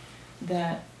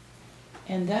 that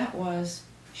was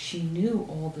she knew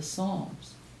all the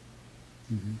Psalms.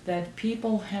 That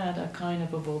people had a kind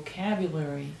of a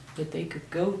vocabulary that they could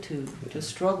go to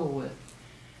struggle with,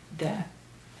 that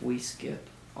we skip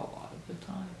a lot of the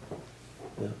time.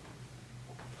 Yeah.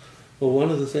 Well,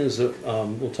 one of the things that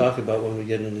we'll talk about when we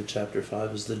get into chapter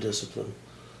 5 is the discipline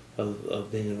of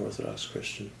being an Orthodox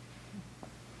Christian.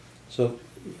 So,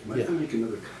 I might make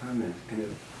another comment,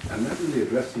 and I'm not really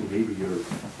addressing maybe your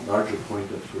larger point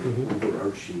of sort of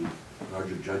overarching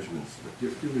larger judgments, but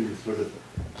just doing this sort of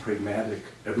pragmatic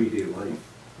everyday life.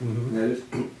 And that is,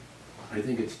 I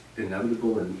think it's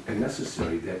inevitable and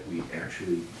necessary that we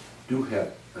actually do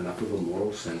have enough of a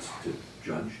moral sense to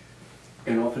judge.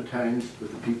 And oftentimes,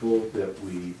 with the people that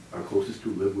we are closest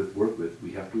to, live with, work with,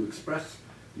 we have to express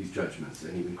these judgments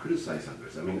and even criticize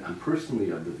others. I mean, I'm personally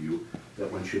of the view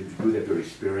that one should do that very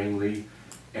sparingly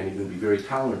and even be very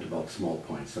tolerant about small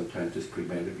points. Sometimes just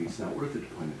pragmatically it's not worth it to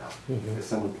point it out. As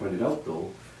someone pointed out,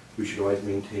 though, we should always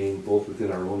maintain, both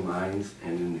within our own minds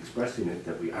and in expressing it,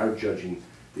 that we are judging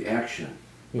the action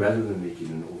rather than making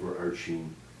an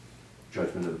overarching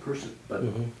judgment of the person. But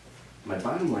my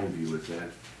bottom line view is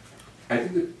that I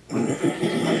think that one of the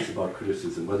things about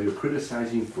criticism, whether you're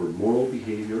criticizing for moral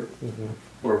behavior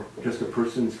or just a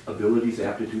person's abilities,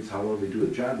 aptitudes, how well they do a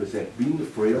job, is that being the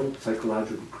frail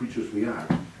psychological creatures we are,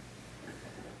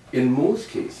 in most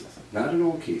cases, not in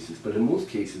all cases, but in most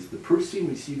cases, the person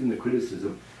receiving the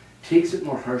criticism takes it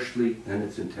more harshly than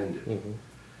it's intended.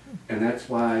 And that's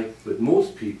why, with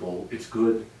most people, it's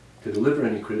good to deliver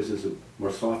any criticism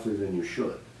more softly than you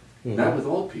should. Not with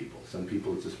all people. Some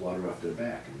people, it's just water off their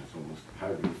back, and it's almost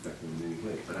hardly affect them in any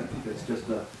way. But I think that's just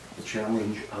a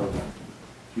challenge of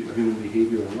human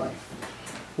behavior in life.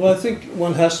 Well, I think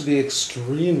one has to be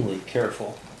extremely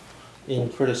careful in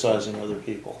criticizing other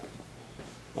people.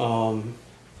 Now,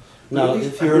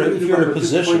 if you're in a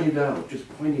position, just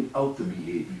pointing out the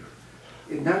behavior,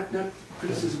 not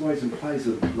criticism always implies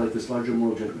like this larger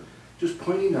moral judgment. Just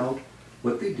pointing out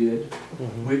what they did,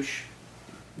 which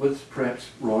was perhaps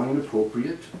wrong and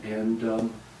appropriate, and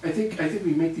I think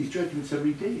we make these judgments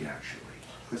every day. Actually,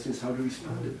 the question is how to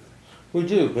respond to them. We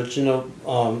do, but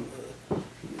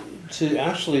to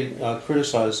actually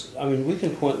criticize, I mean, we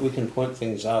can point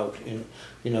things out in,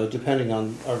 depending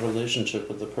on our relationship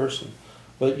with the person,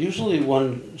 but usually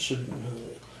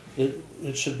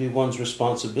it should be one's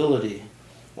responsibility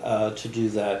to do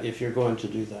that if you're going to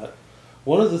do that.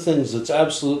 One of the things that's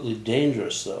absolutely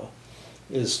dangerous, though,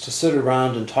 is to sit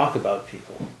around and talk about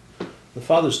people. The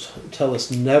fathers tell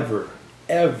us never,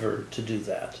 ever to do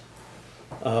that.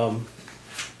 I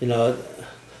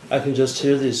can just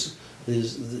hear these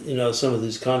some of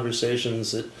these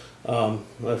conversations that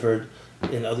I've heard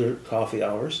in other coffee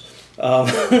hours.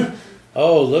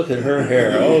 Oh, look at her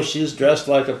hair. Oh, she's dressed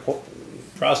like a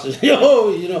prostitute.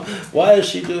 Oh, why is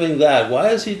she doing that? Why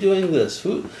is he doing this?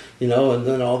 Who, and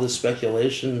then all this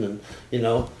speculation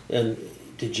and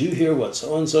did you hear what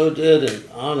so-and-so did? And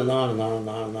on and on and on and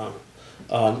on and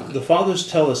on. The fathers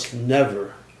tell us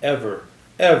never, ever,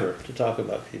 ever to talk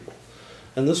about people.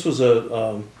 And this was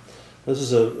a This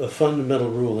is a fundamental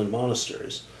rule in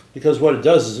monasteries, because what it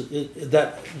does is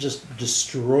that just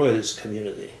destroys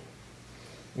community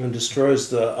and destroys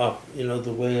the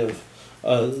the way of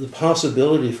the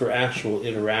possibility for actual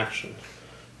interaction,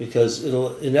 because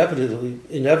it'll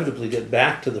inevitably get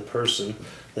back to the person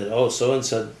that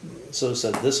so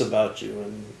said this about you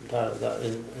and that,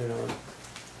 and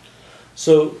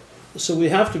so we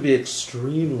have to be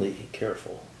extremely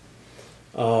careful.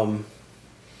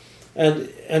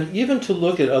 And even to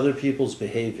look at other people's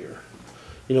behavior,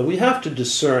 we have to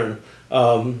discern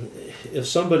if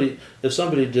somebody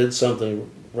did something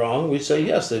wrong. We say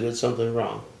yes, they did something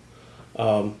wrong,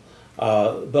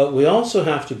 but we also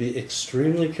have to be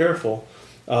extremely careful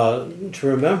to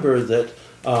remember that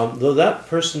though that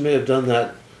person may have done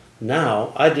that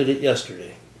now, I did it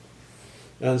yesterday,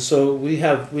 and so we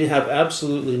have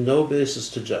absolutely no basis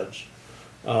to judge.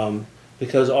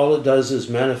 Because all it does is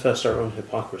manifest our own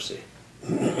hypocrisy.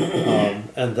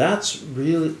 And that's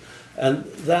really, and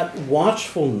that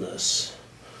watchfulness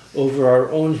over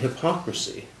our own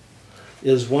hypocrisy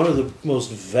is one of the most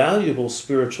valuable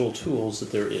spiritual tools that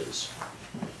there is.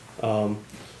 The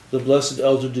Blessed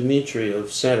Elder Dmitri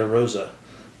of Santa Rosa,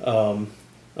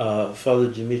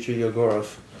 Father Dmitri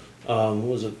Yegorov,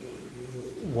 was a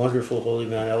wonderful holy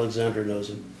man. Alexander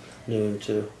knew him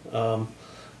too.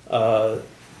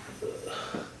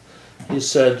 He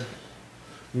said,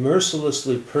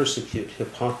 mercilessly persecute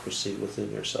hypocrisy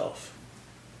within yourself.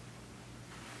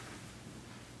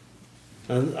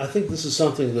 And I think this is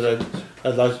something that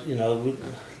I'd like,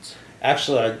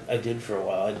 actually I did for a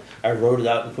while. I wrote it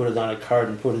out and put it on a card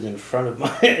and put it in front of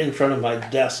my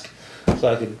desk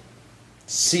so I could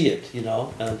see it,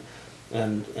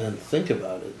 and think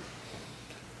about it.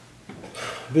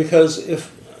 Because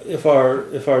if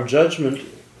our judgment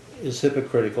is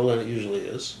hypocritical, and it usually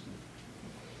is,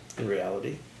 in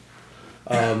reality,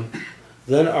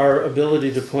 then our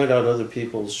ability to point out other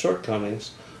people's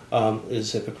shortcomings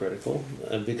is hypocritical,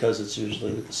 and because it's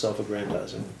usually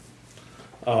self-aggrandizing,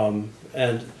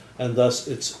 and thus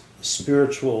it's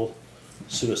spiritual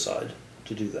suicide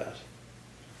to do that.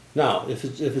 Now, if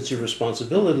it's your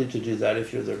responsibility to do that,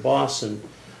 if you're their boss and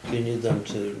you need them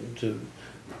to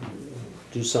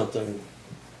do something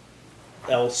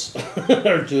else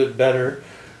or do it better,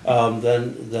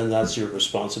 then that's your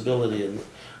responsibility,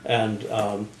 and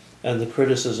the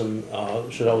criticism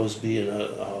should always be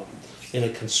in a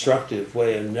constructive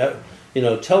way, and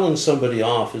telling somebody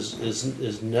off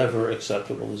is never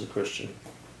acceptable as a Christian,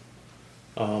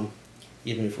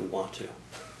 even if we want to.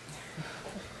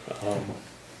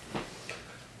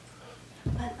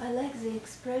 I like the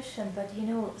expression, but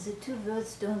the two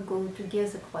words don't go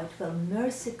together quite well.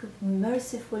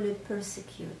 Mercifully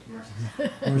persecute.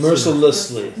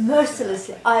 Mercilessly.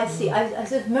 Mercilessly. I see. I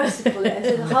said mercifully. I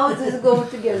said, how does it go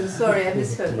together? Sorry, I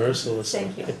misheard. Mercilessly.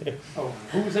 Thank you. Oh,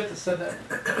 who was it that said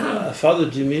that? Father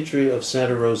Dmitri of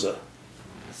Santa Rosa.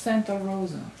 Santa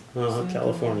Rosa.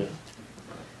 California.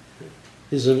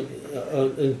 He's a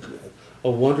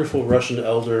wonderful Russian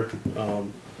elder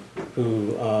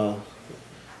who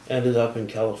ended up in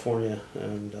California,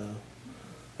 and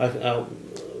I'll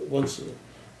once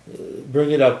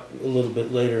bring it up a little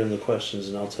bit later in the questions,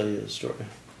 and I'll tell you the story.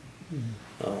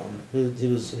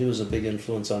 He was a big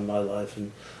influence on my life,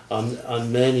 and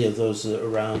on many of those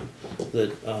around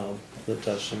that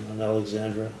touched him, on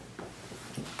Alexandra.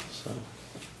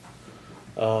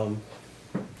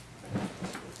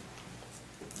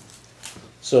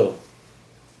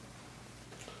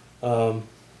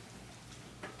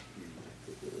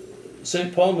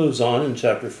 St. Paul moves on in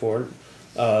chapter 4,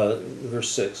 verse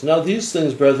 6. Now these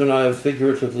things, brethren, I have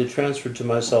figuratively transferred to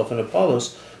myself and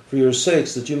Apollos for your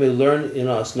sakes, that you may learn in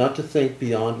us not to think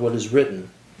beyond what is written.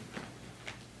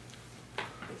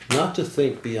 Not to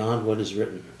think beyond what is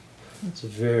written. It's a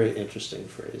very interesting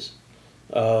phrase.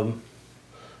 That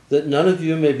none of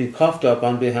you may be puffed up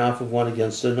on behalf of one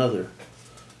against another,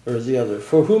 or the other.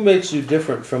 For who makes you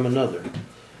different from another?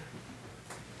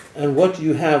 And what do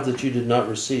you have that you did not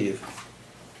receive?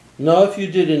 Now if you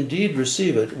did indeed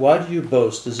receive it, why do you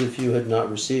boast as if you had not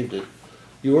received it?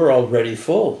 You are already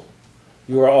full.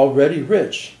 You are already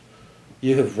rich.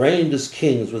 You have reigned as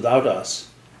kings without us.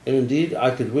 And indeed,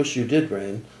 I could wish you did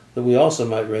reign, that we also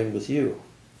might reign with you.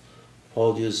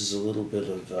 Paul uses a little bit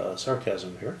of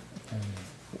sarcasm here.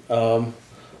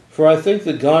 For I think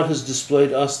that God has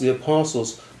displayed us, the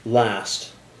apostles,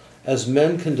 last, as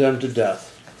men condemned to death.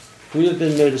 We have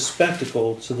been made a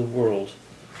spectacle to the world,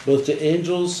 both to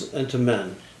angels and to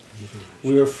men.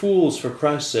 We are fools for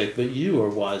Christ's sake, but you are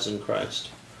wise in Christ.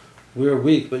 We are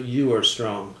weak, but you are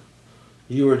strong.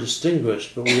 You are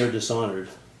distinguished, but we are dishonored.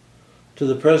 To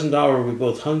the present hour we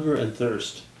both hunger and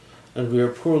thirst, and we are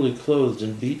poorly clothed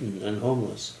and beaten and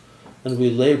homeless, and we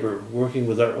labor, working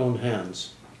with our own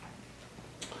hands.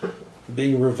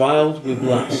 Being reviled, we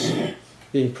bless.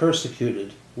 Being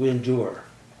persecuted, we endure.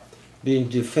 Being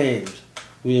defamed,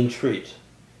 we entreat.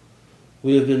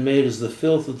 We have been made as the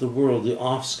filth of the world, the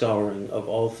offscouring of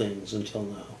all things until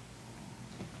now.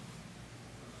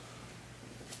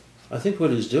 I think what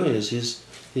he's doing is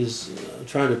he's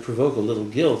trying to provoke a little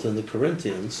guilt in the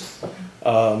Corinthians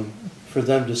for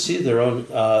them to see their own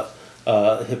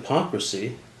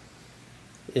hypocrisy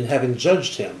in having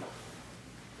judged him.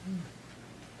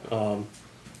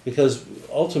 Because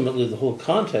ultimately the whole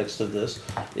context of this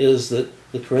is that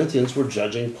the Corinthians were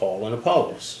judging Paul and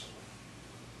Apollos.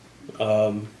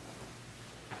 For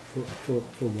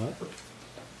what?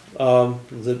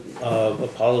 That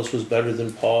Apollos was better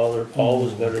than Paul, or Paul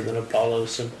was better than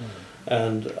Apollos,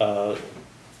 and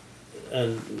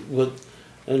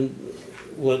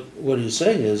what he's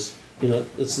saying is,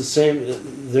 it's the same.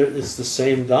 It's the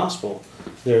same gospel.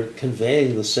 They're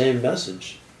conveying the same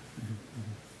message.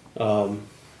 And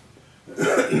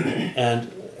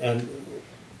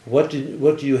what do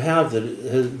you have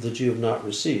that you have not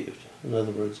received? In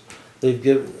other words, they've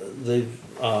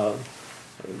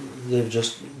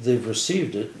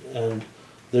received it, and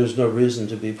there's no reason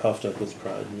to be puffed up with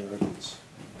pride and arrogance.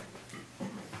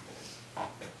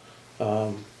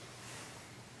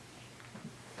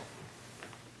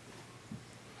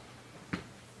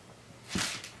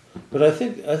 But I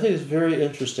think it's very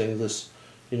interesting, this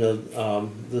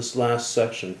this last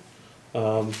section.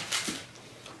 I'm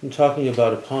talking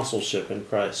about apostleship in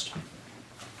Christ.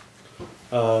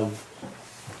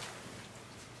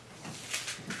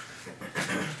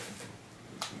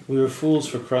 We are fools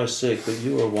for Christ's sake, but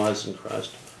you are wise in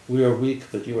Christ. We are weak,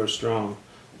 but you are strong.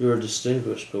 We are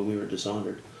distinguished, but we are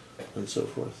dishonored, and so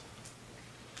forth.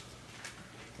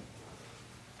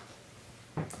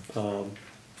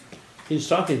 He's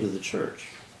talking to the church.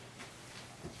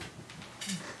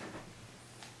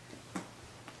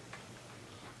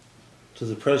 To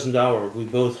the present hour, we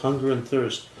both hunger and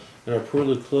thirst, and are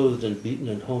poorly clothed and beaten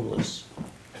and homeless,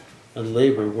 and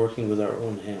labor working with our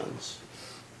own hands.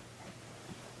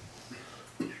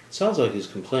 It sounds like he's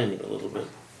complaining a little bit.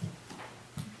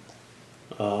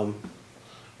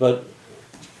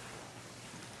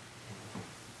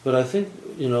 But I think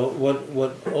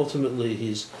what ultimately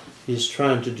he's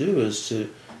trying to do is to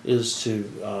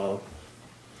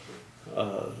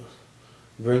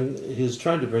bring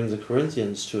the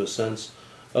Corinthians to a sense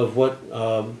of what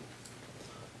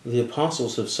the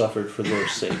apostles have suffered for their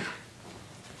sake,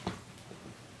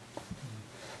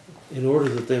 in order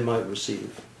that they might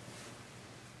receive.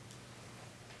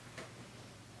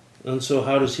 And so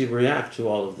how does he react to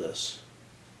all of this?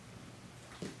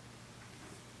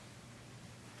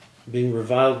 Being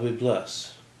reviled, we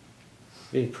bless.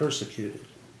 Being persecuted,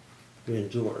 we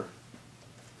endure.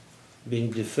 Being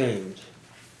defamed,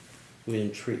 we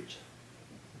entreat.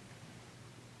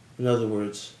 In other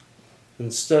words,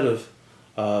 instead of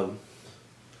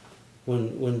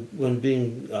when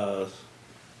being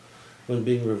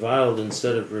reviled,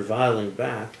 instead of reviling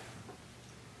back,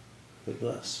 we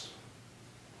bless.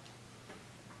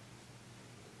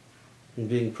 And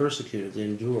being persecuted, they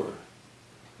endure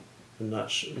and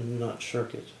not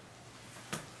shirk it.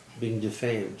 Being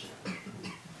defamed,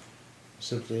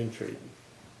 simply entreat.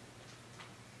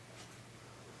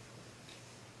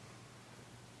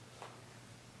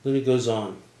 Then he goes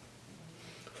on.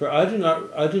 For I do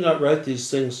not write these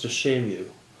things to shame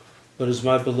you, but as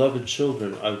my beloved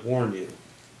children I warn you.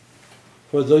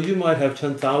 For though you might have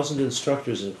 10,000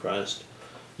 instructors in Christ,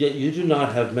 yet you do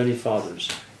not have many fathers.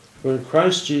 For in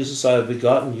Christ Jesus I have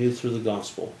begotten you through the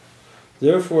gospel.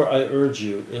 Therefore I urge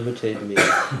you, imitate me.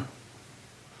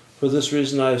 For this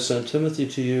reason I have sent Timothy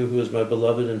to you, who is my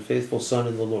beloved and faithful son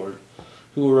in the Lord,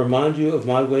 who will remind you of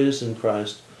my ways in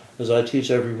Christ, as I teach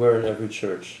everywhere in every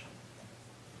church.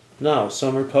 Now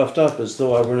some are puffed up as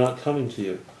though I were not coming to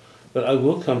you, but I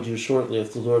will come to you shortly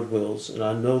if the Lord wills, and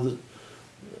I know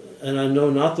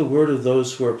not the word of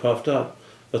those who are puffed up,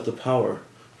 but the power.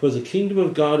 For the kingdom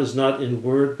of God is not in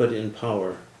word, but in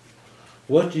power.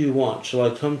 What do you want? Shall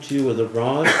I come to you with a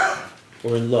rod,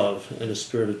 or in love and a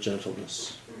spirit of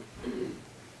gentleness?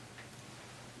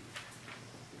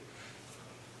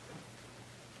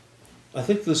 I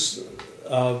think this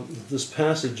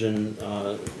passage in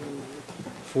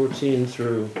 14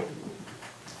 through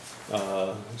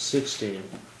 16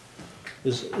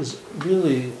 is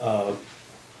really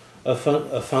a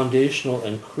foundational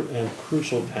and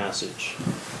crucial passage.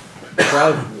 For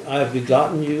I have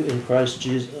begotten you in Christ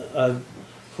Jesus.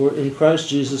 For in Christ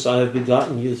Jesus I have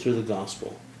begotten you through the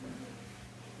gospel.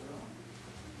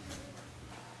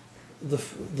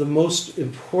 The most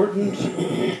important,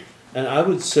 and I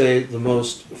would say the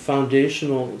most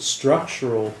foundational,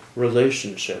 structural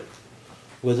relationship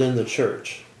within the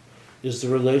church is the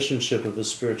relationship of a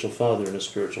spiritual father and a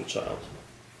spiritual child.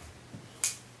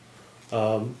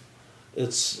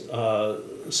 It's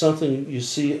something you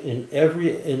see in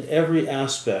every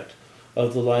aspect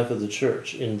of the life of the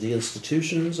church, in the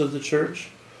institutions of the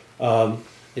church.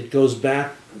 It goes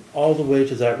back all the way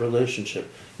to that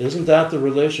relationship. Isn't that the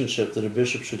relationship that a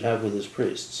bishop should have with his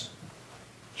priests?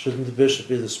 Shouldn't the bishop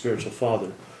be the spiritual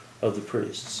father of the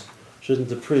priests? Shouldn't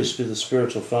the priest be the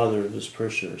spiritual father of his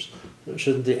parishioners?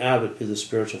 Shouldn't the abbot be the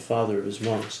spiritual father of his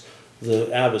monks? The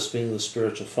abbess being the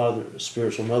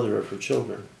spiritual mother of her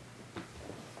children.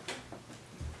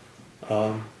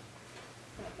 When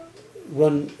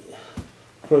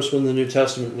the New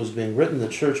Testament was being written, the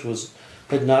church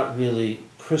had not really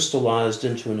crystallized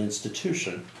into an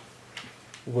institution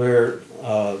where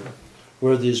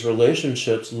these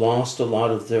relationships lost a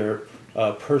lot of their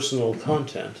personal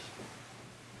content.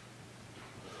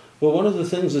 But one of the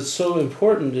things that's so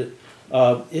important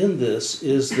in this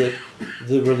is that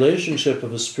the relationship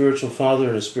of a spiritual father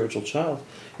and a spiritual child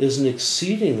is an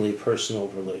exceedingly personal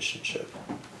relationship.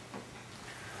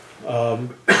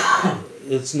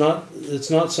 It's not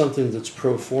something that's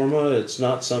pro forma. It's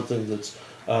not something that's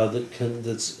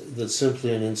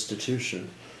simply an institution.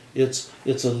 It's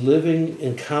a living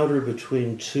encounter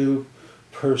between two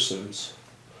persons,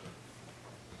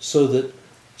 so that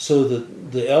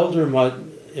the elder might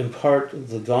impart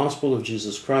the gospel of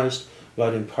Jesus Christ,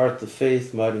 might impart the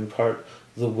faith, might impart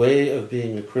the way of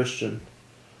being a Christian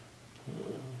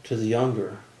to the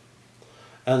younger,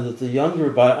 and that the younger,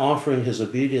 by offering his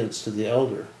obedience to the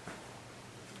elder,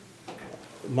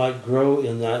 might grow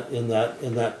in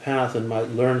that path and might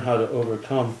learn how to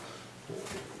overcome,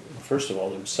 first of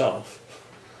all, himself,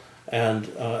 and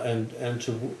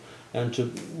to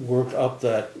work up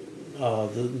that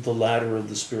the ladder of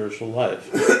the spiritual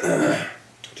life,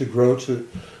 to grow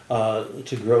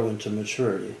into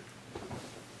maturity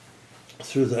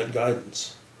through that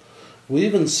guidance. We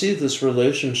even see this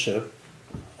relationship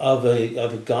of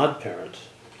a godparent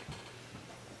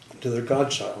to their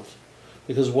godchild.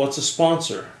 Because what's a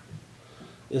sponsor?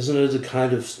 Isn't it a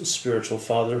kind of spiritual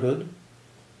fatherhood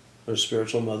or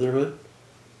spiritual motherhood?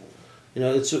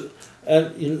 The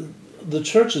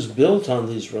church is built on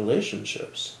these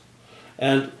relationships,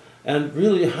 and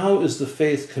really, how is the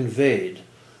faith conveyed,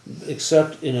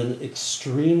 except in an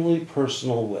extremely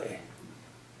personal way?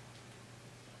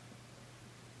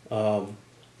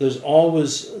 It's all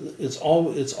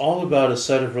about a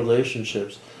set of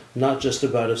relationships, not just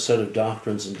about a set of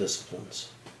doctrines and disciplines.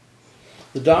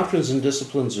 The doctrines and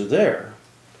disciplines are there,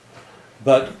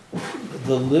 but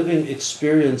the living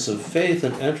experience of faith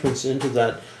and entrance into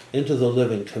the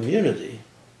living community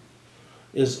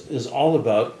is all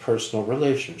about personal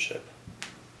relationship.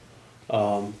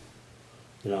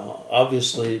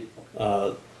 Obviously,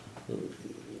 the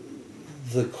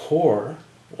core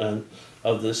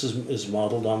of this is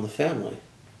modeled on the family,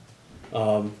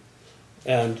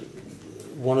 and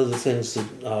one of the things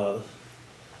that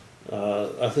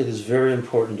I think is very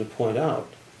important to point out,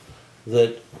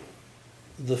 that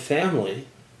the family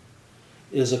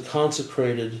is a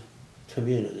consecrated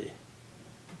community.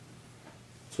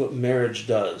 It's what marriage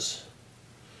does.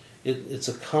 It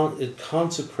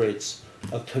consecrates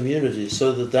a community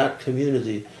so that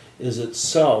community is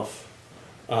itself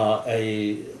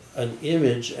an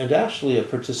image and actually a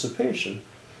participation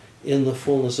in the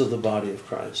fullness of the body of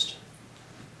Christ.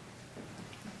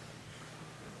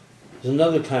 There's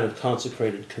another kind of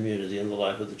consecrated community in the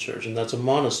life of the church, and that's a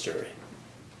monastery.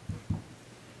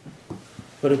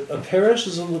 But a parish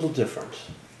is a little different.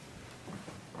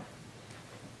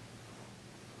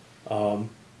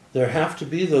 There have to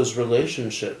be those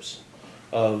relationships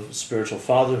of spiritual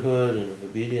fatherhood and of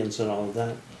obedience and all of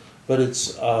that, but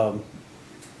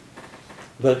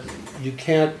you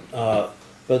can't. But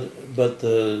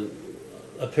a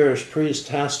parish priest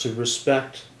has to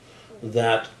respect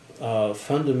that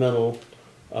fundamental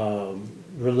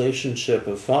relationship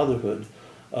of fatherhood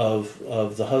of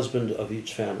the husband of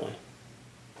each family,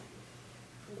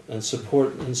 and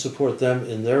support them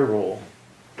in their role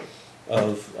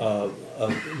of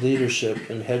leadership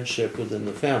and headship within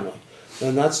the family.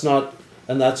 And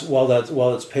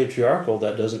while it's patriarchal,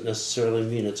 that doesn't necessarily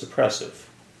mean it's oppressive.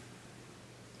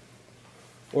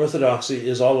 Orthodoxy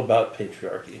is all about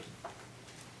patriarchy.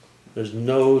 There's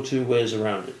no two ways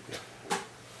around it.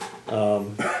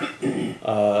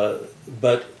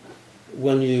 But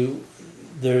when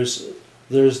there's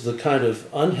there's the kind of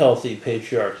unhealthy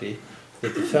patriarchy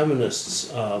that the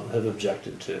feminists have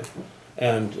objected to,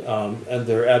 and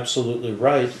they're absolutely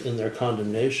right in their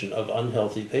condemnation of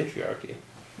unhealthy patriarchy.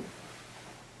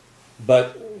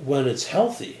 But when it's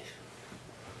healthy,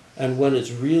 and when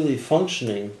it's really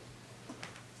functioning,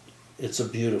 it's a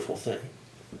beautiful thing.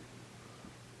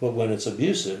 But when it's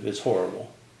abusive, it's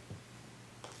horrible.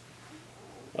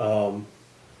 I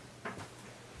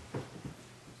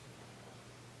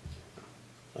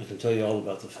can tell you all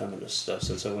about the feminist stuff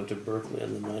since I went to Berkeley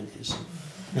in the 90s.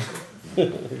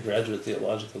 Graduate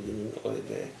Theological Union,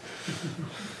 OAB.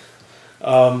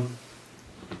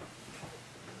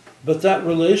 But that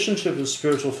relationship with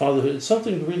spiritual fatherhood, it's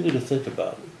something really to think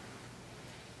about.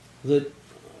 That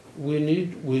we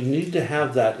need to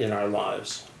have that in our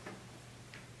lives.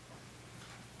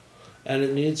 And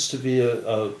it needs to be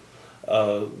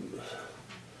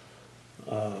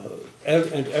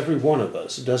and every one of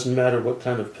us. It doesn't matter what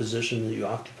kind of position that you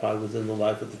occupy within the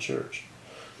life of the church.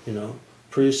 You know,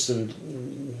 priests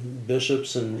and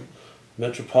bishops and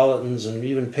metropolitans and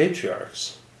even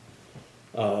patriarchs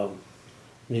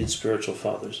need spiritual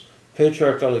fathers.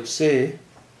 Patriarch Alexei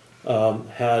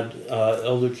had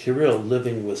Elder Kirill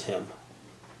living with him.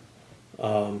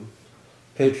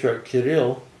 Patriarch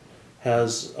Kirill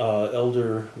has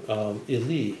Elder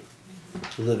Eli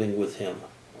living with him,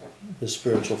 his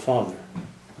spiritual father.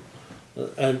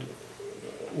 And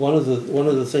one of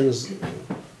the things,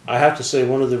 I have to say,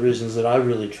 one of the reasons that I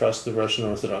really trust the Russian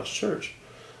Orthodox Church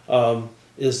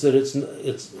is that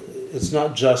it's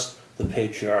not just the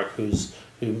patriarch who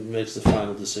makes the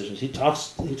final decisions. He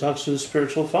talks to his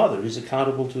spiritual father. He's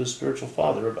accountable to his spiritual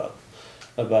father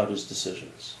about his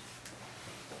decisions.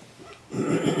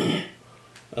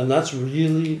 And that's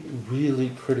really, really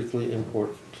critically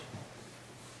important.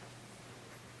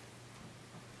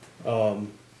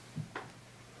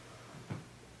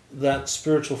 That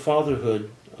spiritual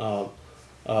fatherhood or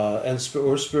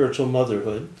spiritual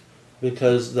motherhood,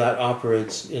 because that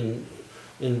operates in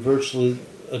virtually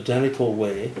identical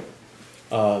way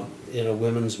in a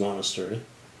women's monastery,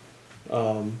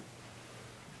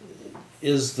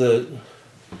 is the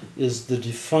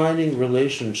defining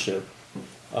relationship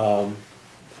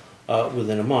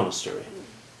within a monastery.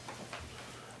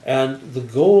 And the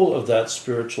goal of that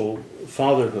spiritual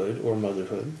fatherhood or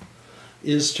motherhood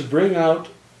is to bring out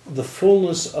the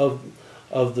fullness of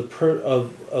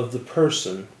the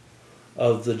person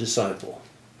of the disciple,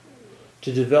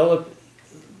 to develop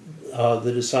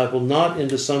the disciple not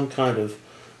into some kind of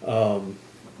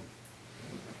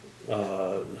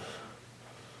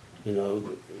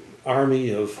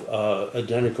army of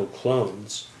identical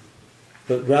clones,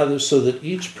 but rather so that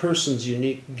each person's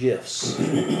unique gifts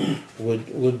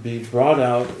would be brought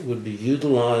out, would be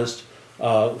utilized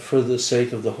for the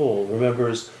sake of the whole. Remember,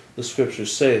 as the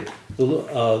scriptures say,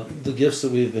 the gifts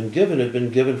that we've been given have been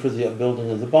given for the upbuilding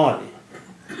of the body.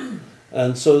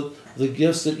 And so the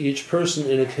gifts that each person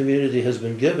in a community has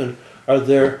been given are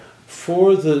there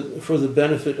for the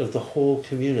benefit of the whole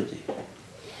community.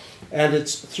 And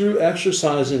it's through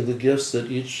exercising the gifts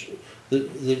that each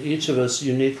of us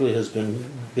uniquely has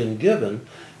been given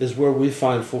is where we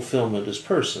find fulfillment as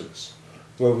persons,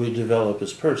 where we develop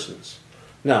as persons.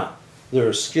 Now, there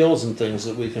are skills and things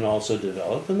that we can also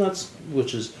develop, and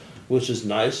which is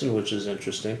nice and which is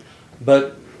interesting,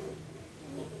 but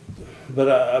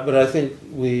I think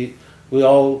we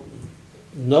all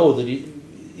know that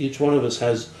each one of us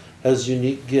has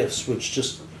unique gifts which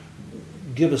just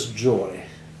give us joy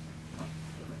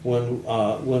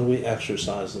when we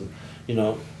exercise them. You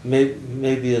know,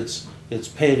 maybe it's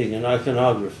painting and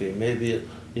iconography. Maybe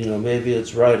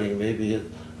it's writing. Maybe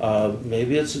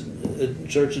it's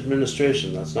church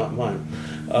administration. That's not mine.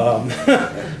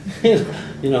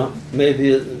 Maybe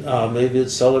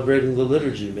it's celebrating the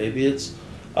liturgy. Maybe it's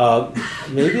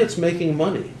making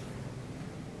money.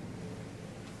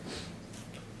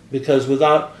 Because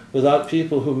without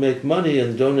people who make money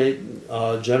and donate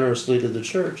generously to the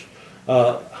church,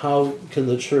 how can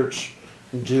the church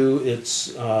do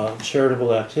its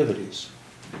charitable activities?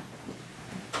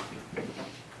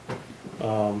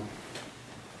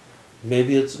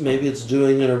 Maybe it's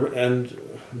doing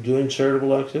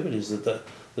charitable activities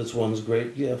that's one's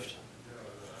great gift,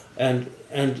 and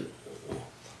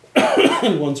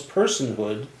one's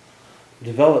personhood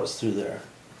develops through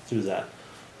that.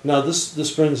 Now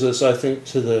this brings us, I think,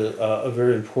 to a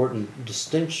very important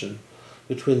distinction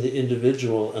between the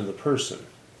individual and the person.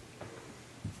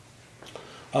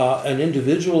 An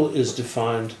individual is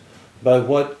defined by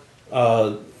what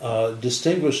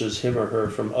distinguishes him or her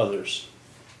from others.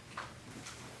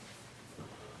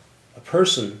 A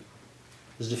person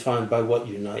is defined by what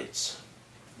unites.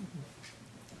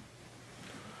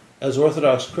 as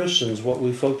Orthodox Christians, what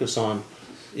we focus on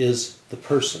is the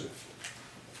person.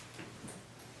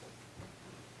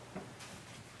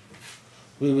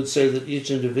 We would say that each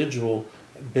individual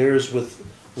bears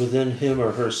within him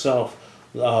or herself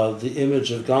the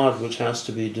image of God, which has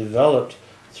to be developed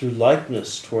through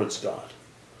likeness towards God.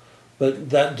 But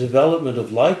that development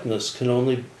of likeness can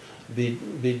only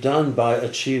be done by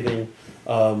achieving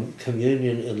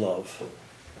communion in love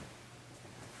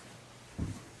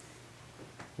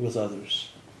with others.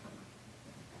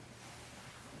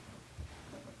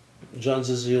 John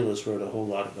Zizioulas wrote a whole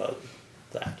lot about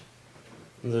that.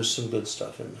 And there's some good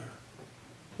stuff in there.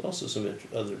 Also some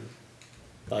other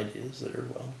ideas that are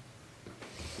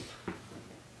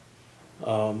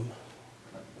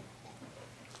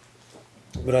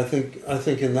but I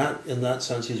think in that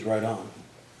sense he's right on.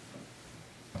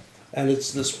 And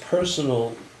it's this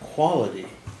personal quality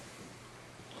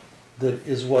that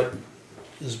is what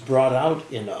is brought out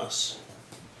in us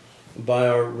by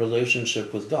our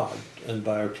relationship with God and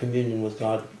by our communion with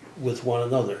God, with one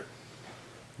another.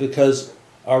 Because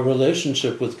our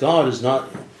relationship with God is not,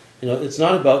 it's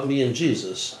not about me and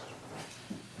Jesus.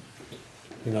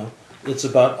 It's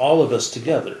about all of us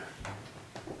together.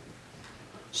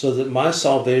 So that my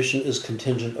salvation is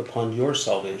contingent upon your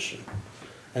salvation.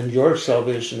 And your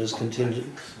salvation is contingent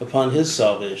upon his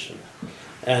salvation.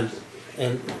 And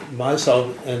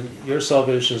your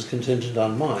salvation is contingent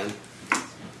on mine.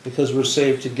 Because we're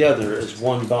saved together as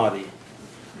one body,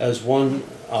 as one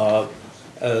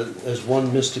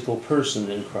mystical person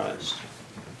in Christ,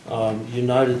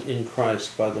 united in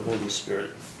Christ by the Holy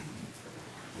Spirit.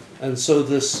 And so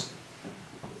this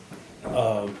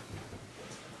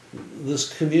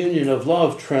communion of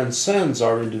love transcends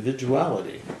our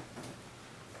individuality,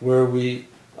 where we're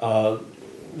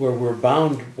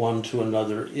bound one to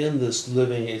another in this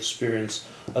living experience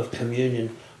of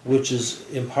communion, which is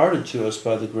imparted to us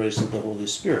by the grace of the Holy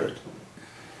Spirit,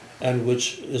 and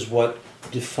which is what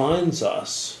defines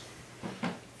us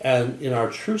and in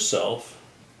our true self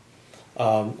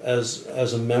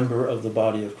as a member of the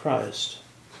body of Christ.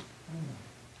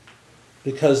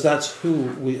 Because that's who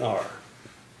we are.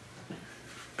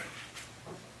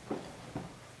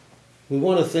 We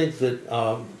want to think that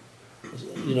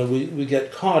we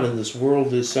get caught in this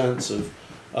worldly sense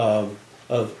of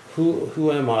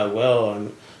who am I? Well,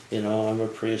 I'm a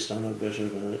priest, I'm a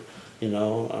bishop, and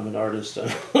I'm an artist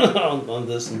on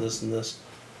this and this and this.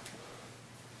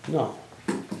 No.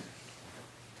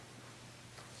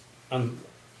 I'm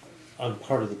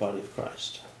part of the body of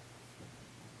Christ.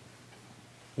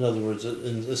 In other words,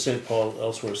 as St. Paul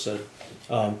elsewhere said,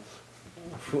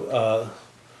 for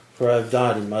I have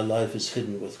died and my life is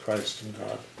hidden with Christ in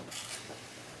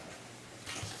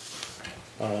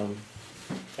God.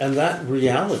 And that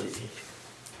reality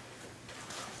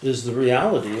is the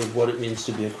reality of what it means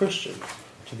to be a Christian,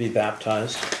 to be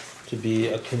baptized, to be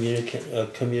a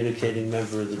communicating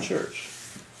member of the church.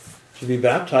 To be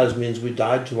baptized means we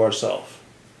died to ourselves.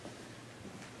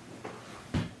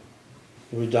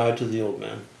 We died to the old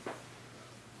man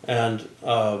and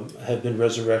have been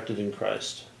resurrected in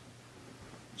Christ,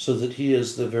 so that he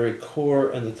is the very core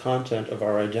and the content of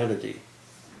our identity.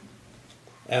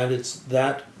 And it's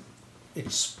that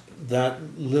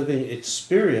living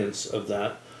experience of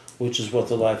that which is what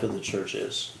the life of the church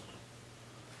is,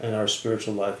 and our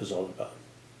spiritual life is all about.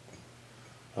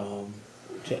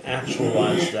 To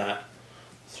actualize that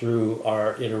through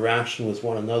our interaction with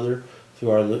one another,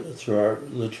 through our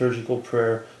liturgical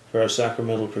prayer, through our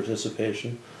sacramental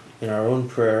participation, in our own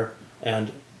prayer,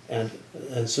 and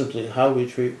simply how we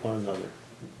treat one another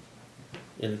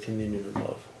in a communion of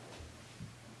love.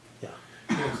 Yeah.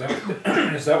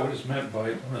 Is that what is meant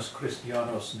by unus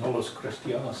Christianos, nullus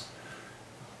Christianus?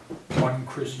 One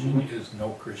Christian is no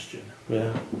Christian.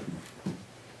 Yeah.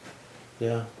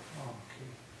 Yeah. Okay.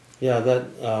 Yeah, that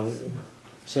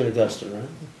St. Augustine,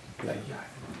 right?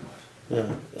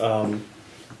 Yeah.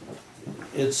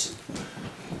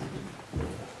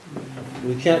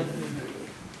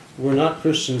 We're not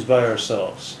Christians by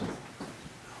ourselves.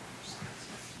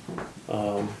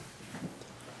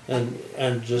 And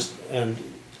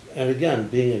again,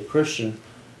 being a Christian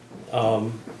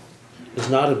is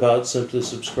not about simply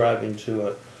subscribing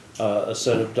to a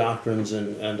set of doctrines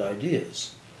and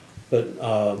ideas, but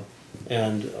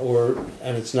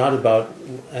it's not about,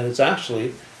 and it's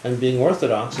actually, and being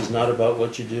Orthodox is not about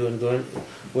what you do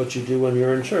what you do when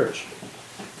you're in church.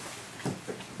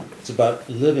 It's about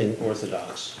living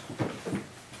Orthodox.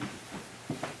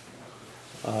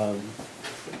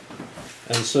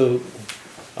 And so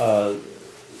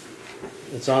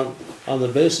it's on the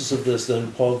basis of this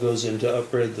then Paul goes in to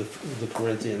upbraid the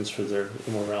Corinthians for their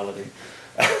immorality.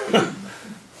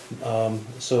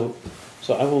 So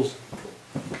I will.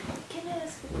 Can I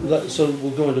ask a question? So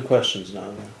we'll go into questions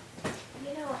now.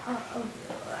 You know,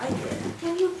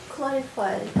 can you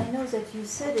clarify? I know that you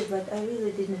said it, but I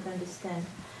really didn't understand.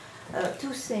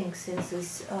 Two things in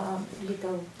this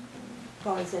little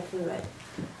part that we read.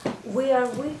 We are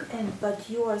weak, but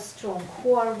you are strong.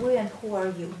 Who are we and who are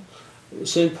you?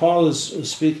 St. Paul is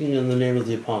speaking in the name of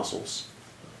the apostles.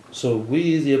 So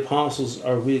we, the apostles,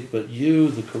 are weak, but you,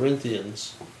 the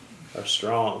Corinthians, are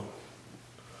strong.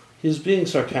 He's being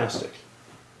sarcastic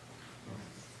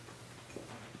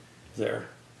there,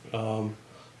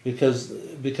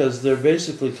 because they're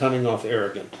basically coming off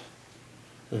arrogant,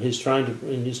 and he's trying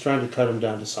to cut them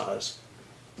down to size.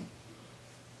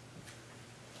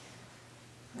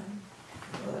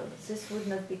 Well, this would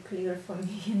not be clear for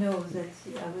me. You know that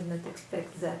I would not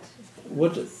expect that.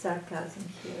 What sarcasm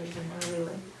here? You know,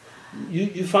 really.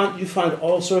 You find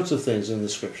all sorts of things in the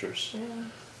scriptures, Yeah.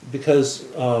 because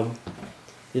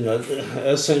you know,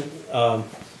 as Saint,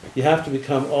 you have to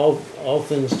become all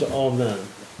things to all men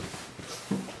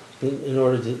in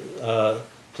order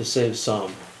to save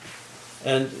some,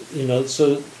 and you know,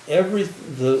 so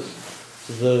the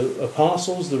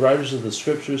apostles, the writers of the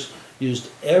scriptures, used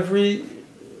every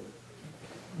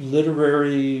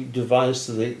literary device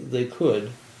that they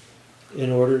could in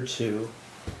order to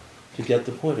get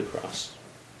the point across.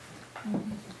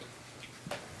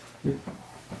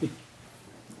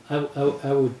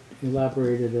 I would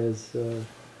elaborate it as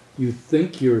you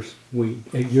think you're weak,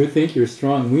 you think you're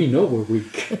strong. We know we're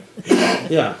weak.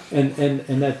 Yeah,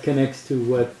 and that connects to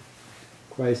what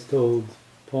Christ told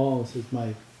Paul. Says,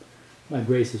 "My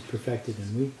grace is perfected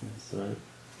in weakness."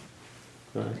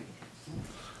 right.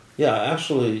 Yeah,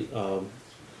 actually,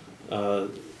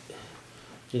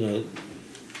 you know,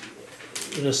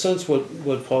 in a sense,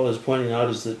 what Paul is pointing out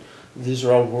is that these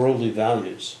are all worldly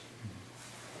values.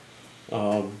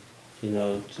 You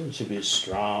know, to be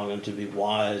strong and to be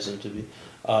wise and to be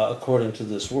according to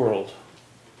this world.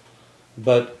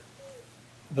 But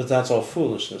that's all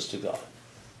foolishness to God.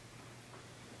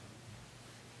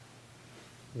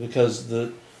 Because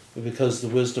the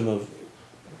wisdom of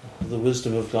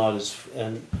God is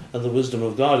and the wisdom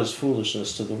of God is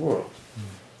foolishness to the world.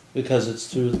 Because it's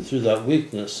through that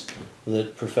weakness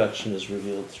that perfection is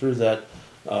revealed. Through that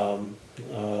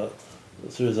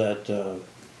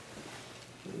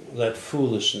that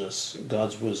foolishness,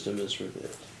 God's wisdom is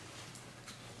revealed.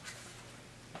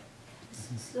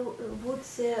 So would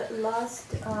the last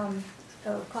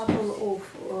couple of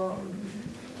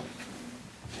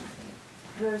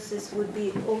verses would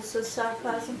be also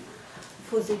sarcasm?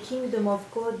 For the kingdom of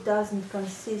God doesn't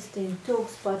consist in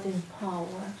talks but in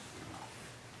power.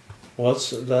 Well,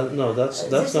 that's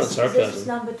not sarcasm. This is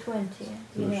number 20.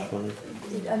 You know, 20.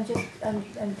 I'm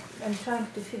trying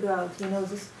to figure out. You know,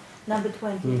 this number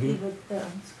 20.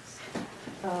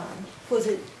 For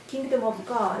the kingdom of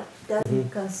God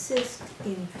doesn't consist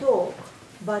in talk,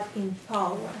 but in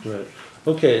power. Right.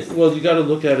 Okay. Well, you got to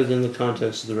look at it in the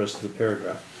context of the rest of the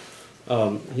paragraph.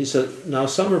 He said, "Now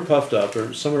some are puffed up,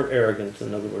 or some are arrogant.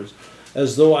 In other words,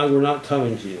 as though I were not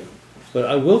coming to you, but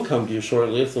I will come to you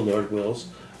shortly, if the Lord wills."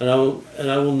 And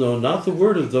I will know not the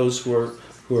word of those who are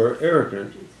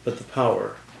arrogant, but the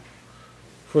power.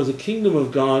 For the kingdom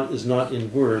of God is not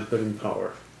in word, but in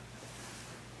power.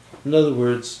 In other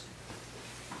words,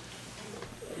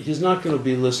 he's not going to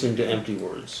be listening to empty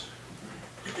words.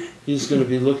 He's going to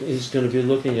be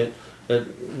looking at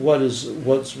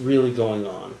what's really going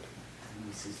on.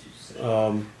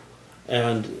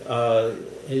 And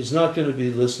he's not going to be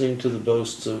listening to the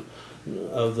boasts of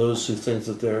those who think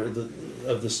that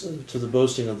to the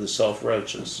boasting of the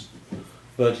self-righteous,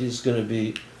 but he's going to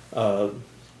be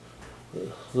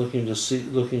looking to see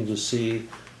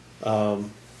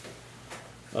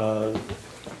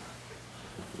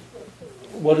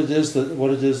what it is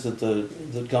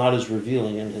that God is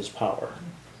revealing in His power,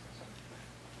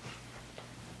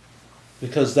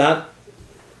 because that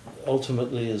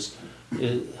ultimately is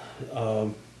you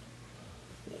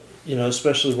know,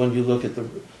 especially when you look at the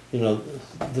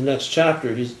next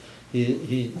chapter,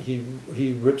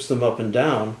 he rips them up and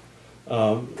down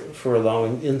for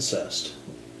allowing incest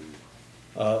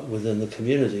within the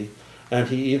community, and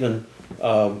he even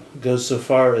goes so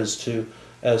far as to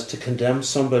condemn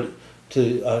somebody,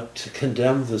 to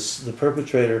condemn the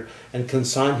perpetrator and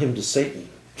consign him to Satan,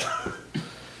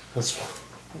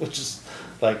 which is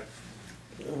like,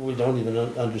 we don't even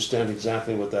understand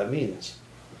exactly what that means.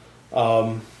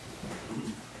 But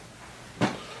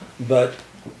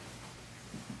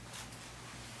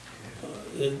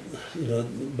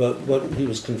what he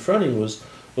was confronting was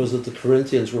was that the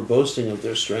Corinthians were boasting of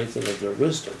their strength and of their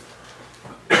wisdom.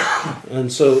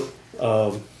 And so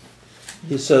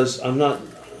he says, I'm not,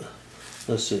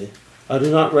 let's see, I do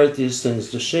not write these things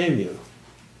to shame you.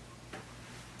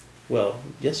 Well,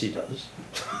 yes, he does.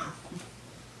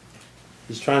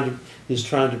 He's trying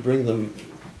to bring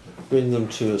them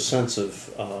to a sense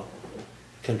of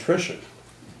contrition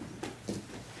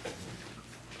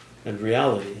and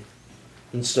reality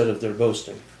instead of their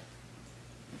boasting.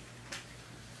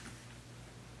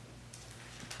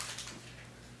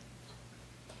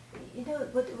 You know,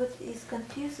 what is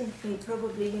confusing me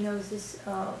probably, you know, these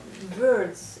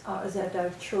words that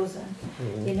are chosen,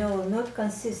 Mm-hmm. you know, not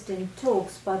consist in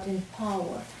talks but in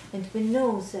power. And we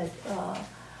know that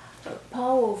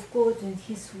power of God and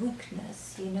His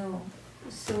weakness, you know.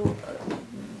 So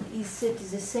is it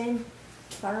the same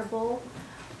parable,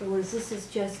 or this is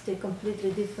just a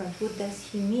completely different? What does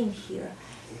He mean here?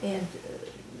 And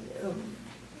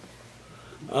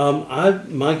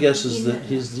my guess is that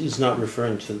he's not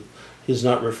referring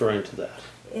to that.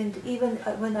 And even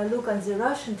when I look on the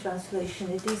Russian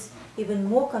translation, it is even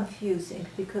more confusing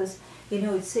because, you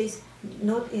know, it says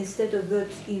not instead of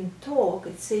words in talk,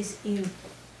 it says in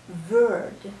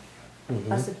word,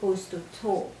 Mm-hmm. as opposed to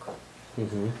talk,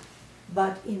 Mm-hmm.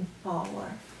 but in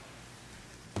power.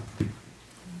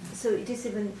 So it is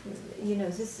even, you know,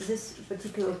 this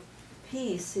particular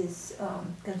piece is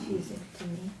confusing to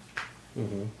me.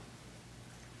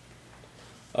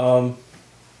 Mm-hmm.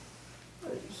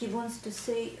 He wants to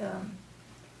say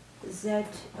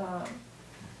that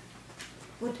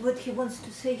what he wants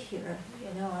to say here,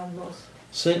 you know, I'm lost.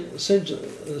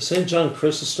 Saint John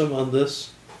Chrysostom on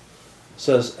this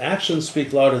says, actions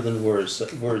speak louder than words,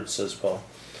 says Paul.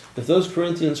 If those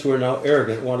Corinthians who are now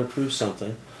arrogant want to prove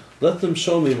something, let them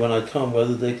show me when I come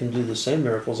whether they can do the same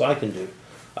miracles I can do.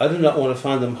 I do not want to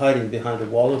find them hiding behind a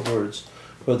wall of words,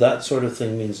 for that sort of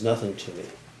thing means nothing to me.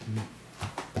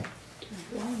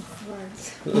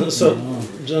 So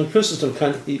John Chrysostom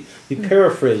he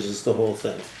paraphrases the whole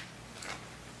thing.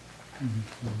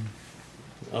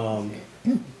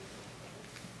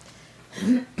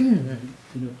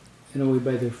 You know,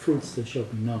 by their fruits they shall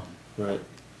be known. Right.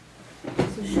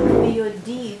 So show me your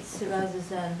deeds rather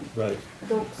than Right.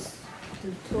 talks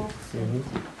and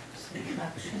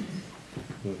actions.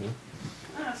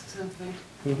 Mm-hmm. Ask something.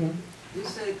 Mm-hmm. You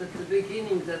say that the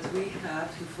beginning that we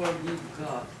have to forgive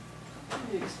God. Can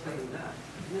you explain that?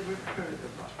 Never heard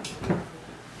about it.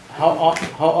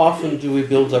 How often do we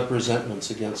build up resentments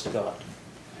against God?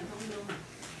 I don't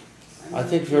know. I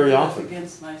think very often.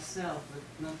 Against myself, but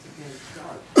not against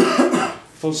God.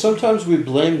 Well, sometimes we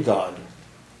blame God.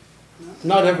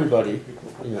 Not everybody,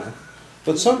 you know,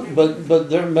 but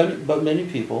there are many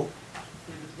people.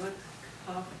 But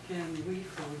how can we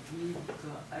forgive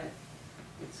God?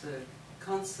 It's a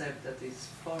concept that is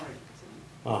foreign to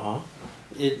me.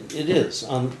 It is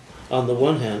on the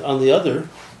one hand. On the other,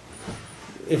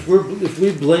 if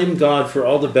we blame God for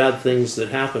all the bad things that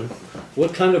happen,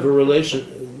 what kind of a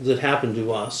relation that happened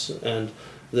to us and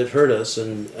that hurt us,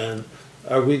 and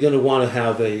are we going to want to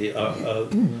have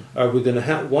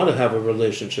want to have a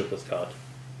relationship with God?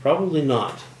 Probably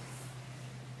not.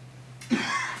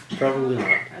 Probably not.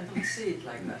 I don't see it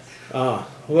like that.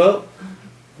 Well,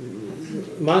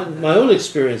 my own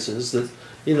experience is that,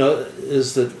 you know,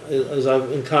 is that as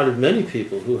I've encountered many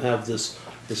people who have this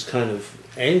kind of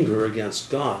anger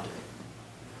against God,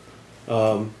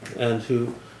 and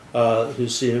who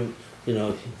see him, you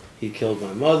know, he killed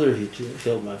my mother, he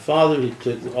killed my father, he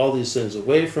took all these things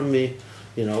away from me,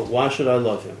 you know, why should I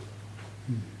love him?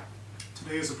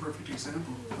 Today is a perfect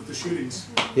example with the shootings.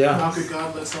 Yeah. How could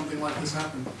God let something like this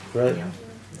happen? Right.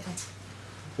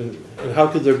 And how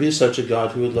could there be such a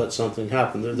God who would let something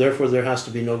happen? Therefore, there has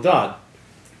to be no God,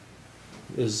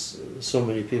 is so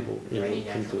many people, you know, Any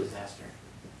natural conclude. disaster,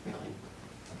 really,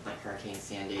 like Hurricane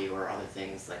Sandy or other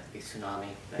things like the big tsunami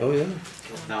that Oh yeah.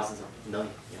 killed thousands of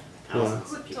millions, Yeah. thousands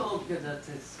Who of people. told you that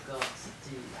it's God's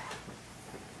deed?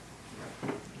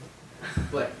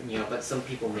 But but some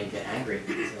people may get angry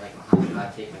because they're like, "How did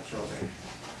God take my children?"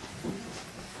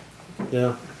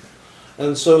 Yeah,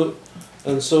 and so,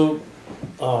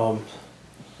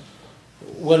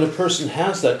 when a person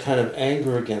has that kind of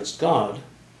anger against God,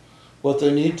 what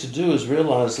they need to do is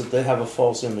realize that they have a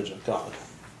false image of God,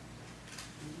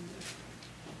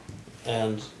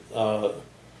 and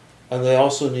they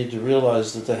also need to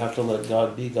realize that they have to let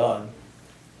God be God,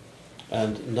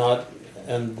 and that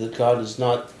God is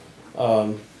not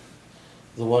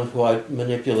the one who I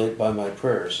manipulate by my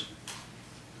prayers.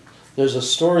 There's a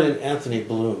story in Anthony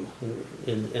Bloom's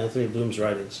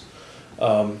writings,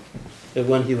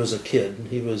 when he was a kid.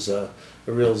 He was a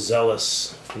real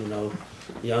zealous,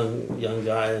 young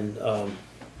guy,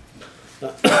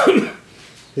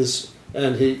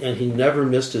 and he never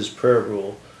missed his prayer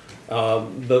rule.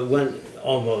 But when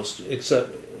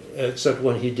except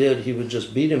when he did, he would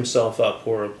just beat himself up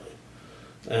horribly.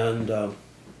 And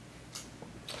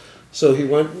so he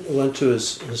went to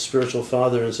his spiritual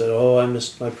father and said, "Oh, I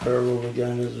missed my prayer rule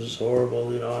again. It was horrible.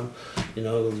 I'm,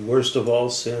 the worst of all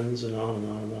sins," and on and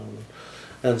on and on.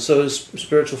 And so his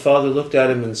spiritual father looked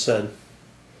at him and said,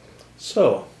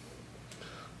 "So,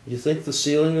 you think the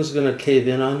ceiling is going to cave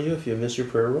in on you if you miss your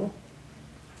prayer rule?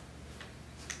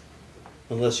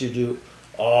 Unless you do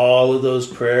all of those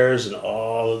prayers and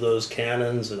all of those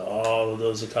canons and all of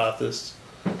those akathis?"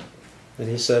 And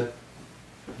he said,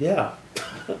 "Yeah,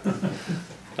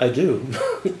 I do."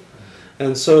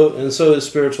 and so his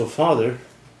spiritual father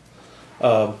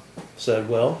said,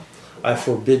 "Well, I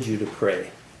forbid you to pray."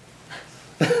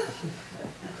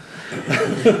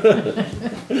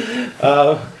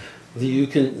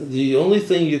 The only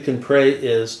thing you can pray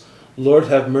is, "Lord,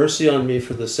 have mercy on me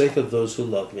for the sake of those who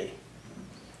love me."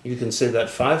 You can say that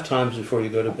 5 times before you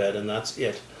go to bed, and that's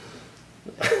it.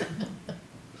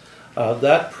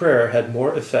 That prayer had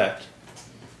more effect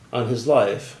on his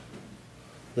life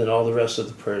than all the rest of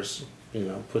the prayers,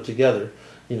 put together.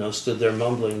 Stood there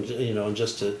mumbling,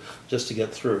 just to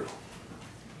get through.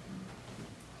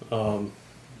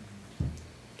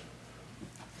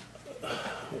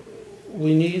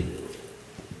 We need,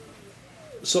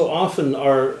 so often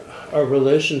our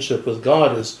relationship with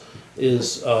God is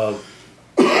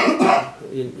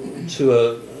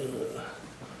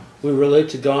we relate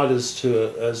to God as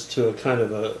to a kind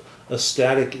of a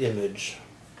static image,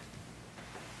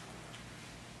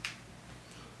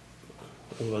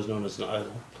 otherwise known as an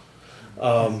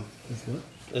idol.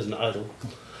 As an idol.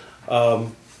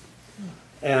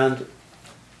 And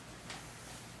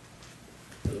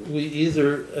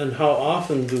how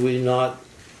often do we not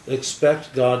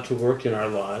expect God to work in our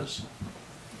lives,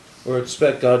 or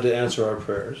expect God to answer our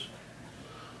prayers?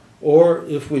 Or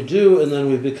if we do and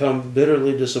then we become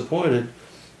bitterly disappointed,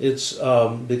 it's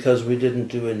because we didn't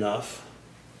do enough,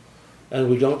 and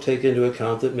we don't take into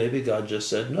account that maybe God just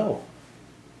said no.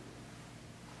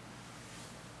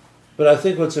 But I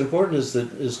think what's important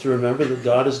is to remember that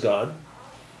God is God,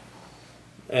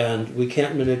 and we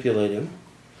can't manipulate him,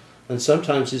 and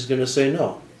sometimes he's going to say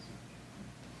no.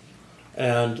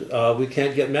 And we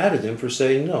can't get mad at him for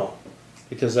saying no,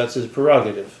 because that's his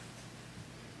prerogative.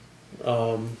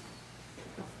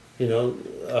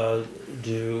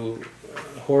 Do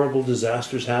horrible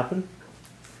disasters happen?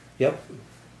 Yep.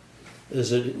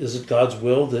 Is it God's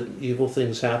will that evil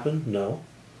things happen? No.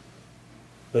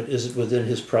 But is it within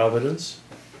his providence?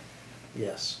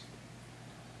 Yes.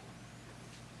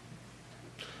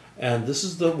 And this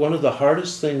is one of the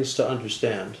hardest things to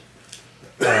understand,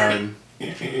 that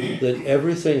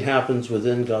everything happens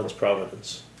within God's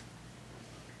providence.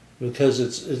 Because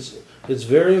it's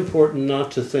very important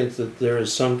not to think that there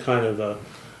is some kind of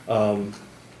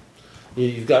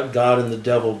you've got God and the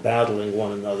devil battling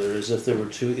one another as if there were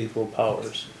 2 equal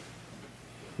powers.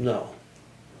 No.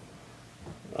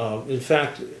 In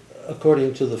fact,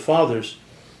 according to the fathers,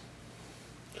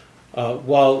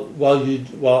 while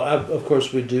of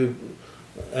course we do,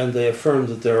 and they affirm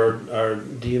that there are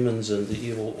demons and the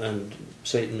evil, and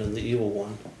Satan and the evil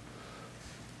one.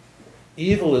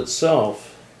 Evil itself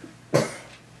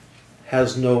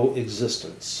has no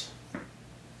existence.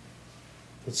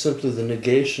 It's simply the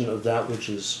negation of that which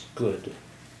is good.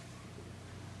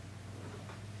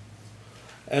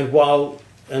 And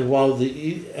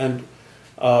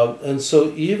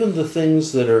so even the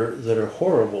things that are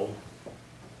horrible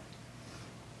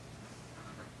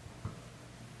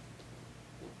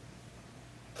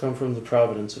come from the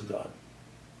providence of God,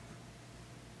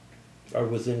 are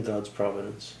within God's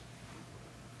providence.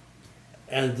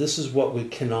 And this is what we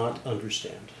cannot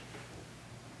understand.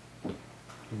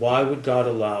 Why would God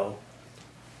allow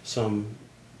some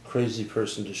crazy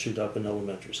person to shoot up an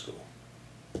elementary school?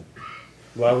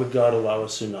 Why would God allow a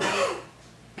tsunami?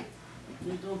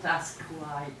 You don't ask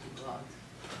why to God.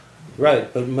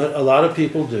 Right, but a lot of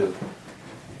people do.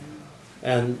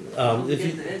 And if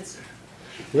you answer.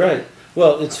 Right,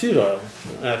 well, it's futile,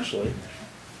 actually.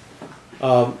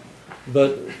 But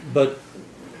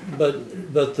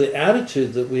the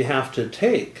attitude that we have to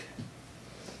take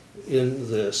in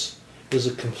this is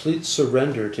a complete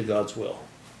surrender to God's will.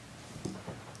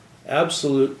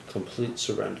 Absolute, complete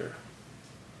surrender.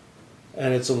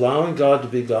 And it's allowing God to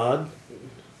be God,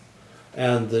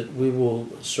 and that we will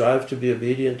strive to be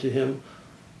obedient to him,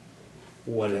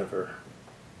 whatever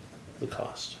the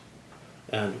cost.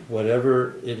 and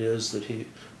whatever it is that He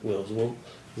wills, we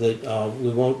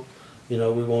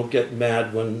won't get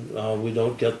mad when we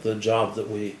don't get the job that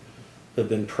we have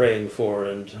been praying for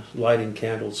and lighting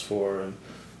candles for, and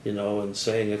and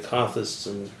saying akathis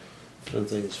and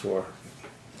things for.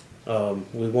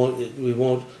 We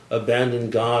won't abandon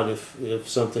God if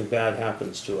something bad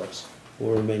happens to us.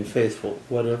 We'll remain faithful,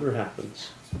 whatever happens.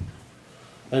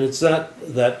 And it's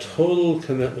that total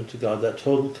commitment to God, that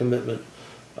total commitment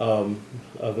of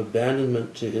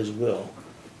abandonment to His will,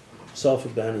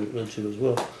 self-abandonment to His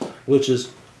will, which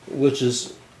is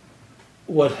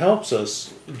what helps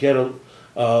us get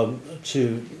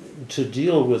to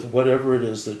deal with whatever it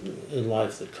is that in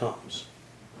life that comes.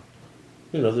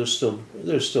 There's still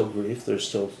grief, there's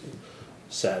still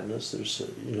sadness,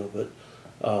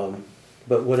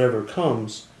 but whatever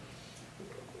comes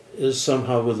is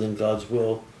somehow within God's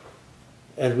will,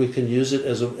 and we can use it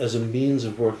as a means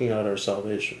of working out our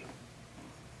salvation.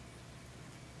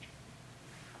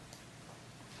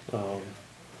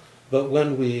 But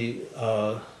when we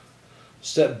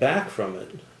step back from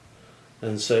it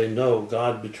and say, no,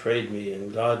 God betrayed me,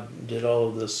 and God did all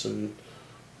of this, and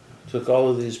took all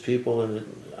of these people,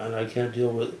 and I can't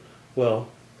deal with it, well,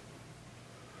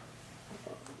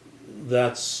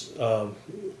 that's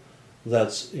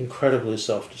incredibly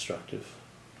self-destructive.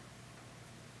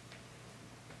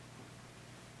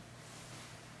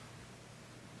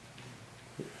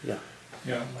 Yeah.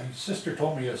 Yeah, my sister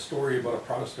told me a story about a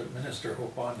Protestant minister who,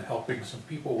 upon helping some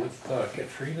people with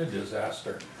Katrina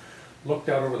disaster, looked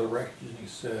out over the wreckage and he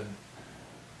said,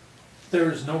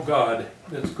 "There is no God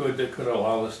that's good that could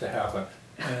allow this to happen."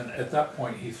 And at that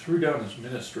point, he threw down his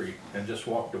ministry and just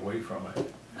walked away from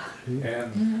it.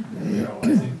 And,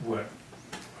 I think what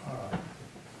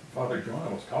Father Jonah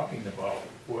was talking about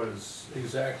was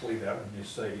exactly that when you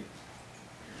say,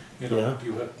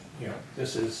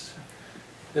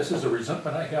 this is a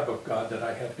resentment I have of God that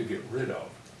I have to get rid of.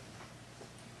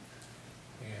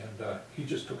 And he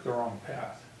just took the wrong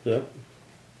path. Yep.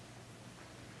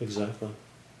 Exactly.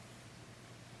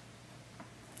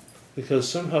 Because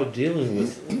somehow dealing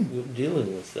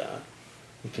with that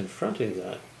and confronting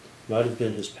that might have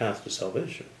been his path to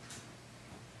salvation.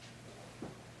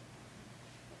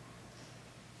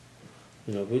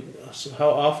 How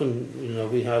often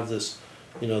we have this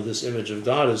this image of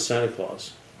God as Santa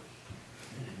Claus.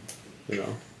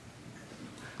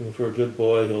 If we're a good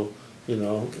boy, he'll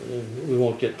we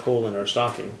won't get coal in our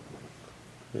stocking.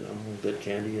 We'll get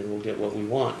candy and we'll get what we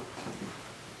want.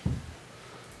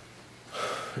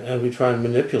 And we try and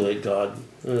manipulate God,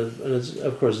 and it's,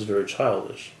 of course, it's very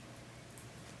childish.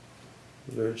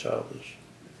 Very childish.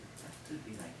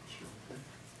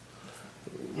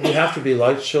 We have to be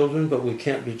like children, but we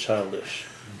can't be childish.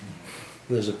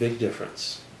 There's a big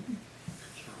difference.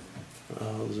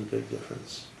 There's a big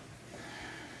difference.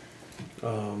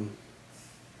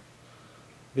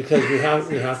 Because we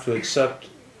have to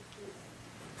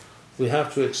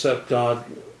accept God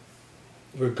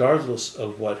regardless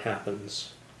of what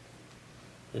happens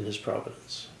in His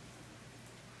providence.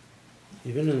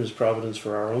 Even in His providence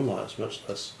for our own lives, much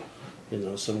less,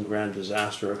 some grand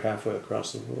disaster halfway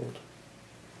across the world.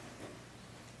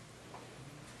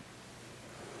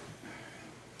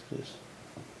 Please.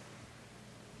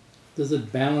 Does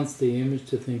it balance the image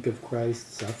to think of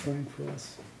Christ suffering for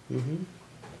us? Mm-hmm.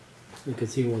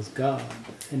 Because He was God,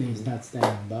 and He's not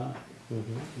standing by.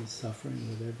 Mm-hmm. He's suffering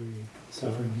with every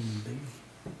suffering human being.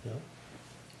 Yeah.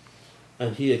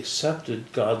 And He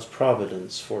accepted God's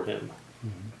providence for Him,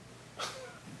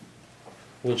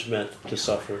 which meant to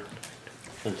suffer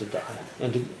and to die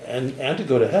and to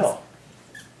go to hell.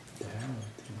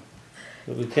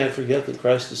 But we can't forget that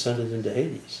Christ descended into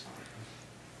Hades.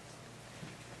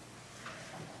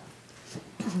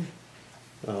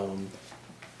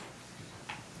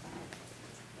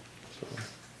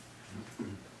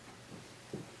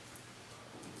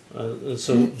 And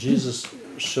so Jesus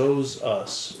shows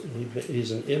us,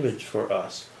 He's an image for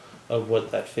us of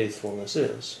what that faithfulness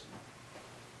is.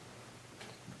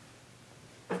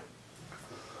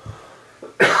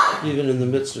 Even in the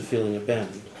midst of feeling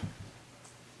abandoned.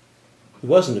 He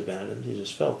wasn't abandoned, he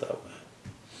just felt that way.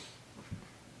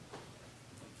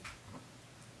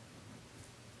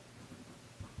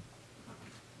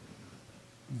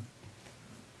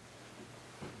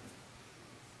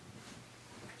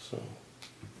 So.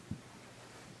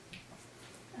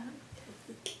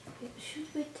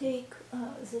 Should we take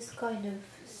this kind of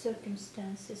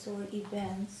circumstances or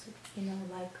events,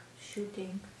 like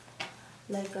shooting,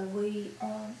 like a way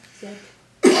that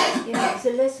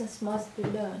the lessons must be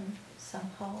learned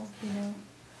somehow,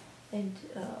 and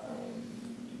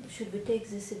should we take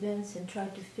these events and try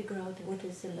to figure out what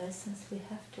is the lessons we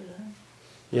have to learn?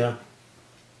 Yeah.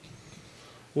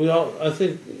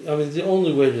 I mean, the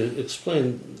only way to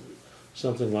explain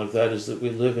something like that is that we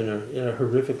live in a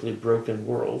horrifically broken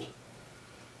world.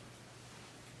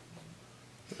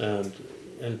 And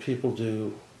people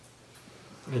do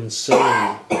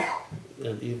insane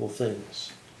and evil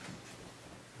things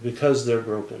because they're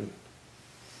broken,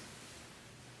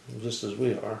 just as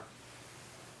we are.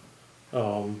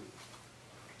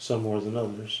 Some more than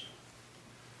others.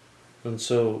 And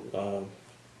so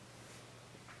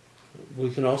we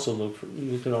can also look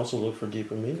for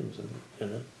deeper meanings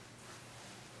in it.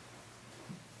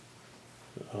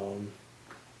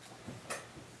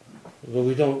 But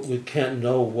we can't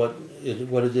know what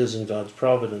it is in God's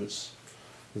providence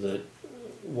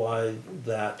why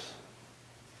that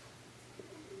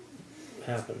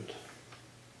happened.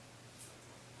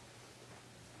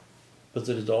 But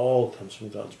that it all comes from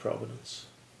God's providence.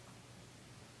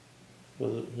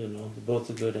 Whether, both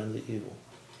the good and the evil.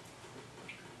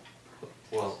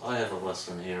 Well, I have a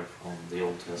lesson here from the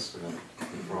Old Testament,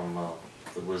 from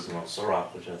the wisdom of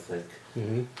Sirach, which I think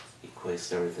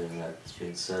equates everything that's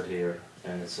being said here.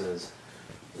 And it says,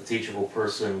 the teachable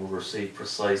person will receive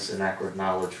precise and accurate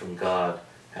knowledge from God.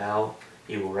 How?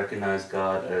 He will recognize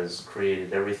God as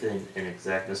created everything in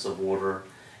exactness of order,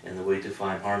 and the way to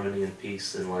find harmony and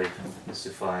peace in life is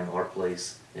to find our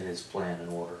place in His plan and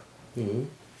order. Mm-hmm.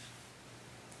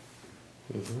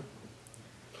 Mm-hmm.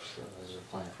 So there's a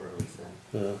plan for everything.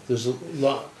 Yeah, there's a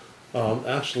lot.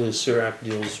 Actually, Sirach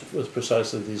deals with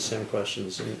precisely these same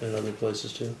questions in other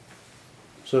places too.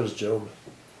 So does Job.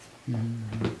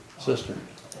 Mm-hmm. Sister.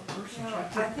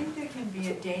 I think there can be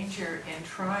a danger in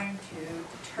trying to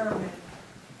determine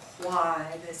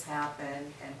why this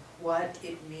happened and what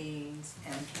it means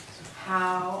and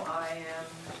how I am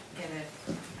in it.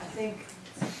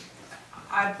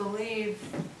 I believe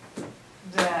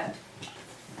that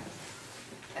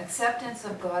acceptance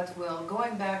of God's will,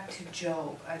 going back to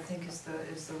Job, I think is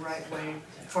the right way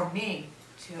for me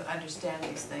to understand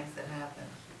these things that happen.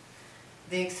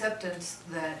 The acceptance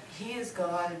that He is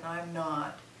God and I'm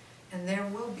not, and there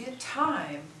will be a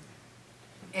time,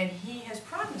 and He has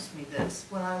promised me this,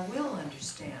 when I will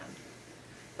understand.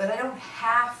 But I don't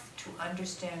have to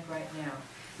understand right now.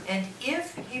 And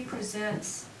if He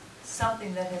presents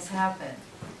something that has happened,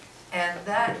 and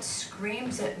that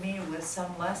screams at me with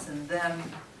some lesson, then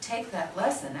take that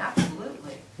lesson,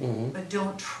 absolutely. Mm-hmm. But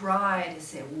don't try to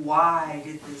say, why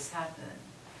did this happen?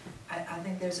 I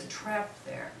think there's a trap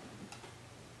there.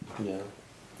 Yeah.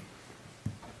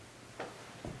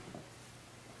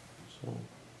 So.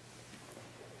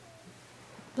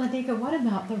 Ladika, what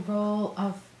about the role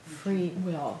of free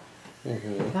will?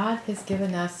 Mm-hmm. God has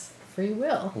given us free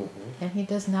will, and He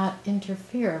does not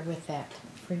interfere with that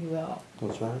free will.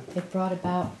 That's right. It brought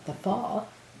about the fall,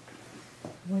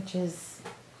 which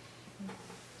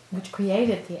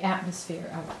created the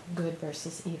atmosphere of good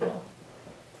versus evil.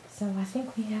 So I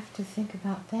think we have to think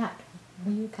about that.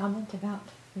 Will you comment about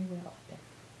free will?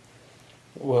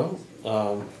 Well,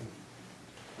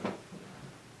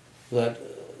 that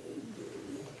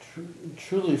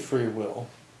truly free will,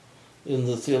 in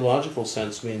the theological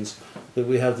sense, means that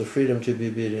we have the freedom to be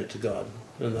obedient to God,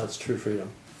 and that's true freedom.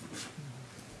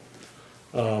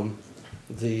 In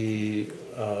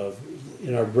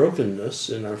our brokenness,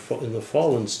 in the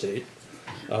fallen state,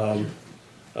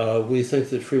 we think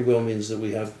that free will means that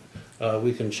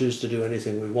we can choose to do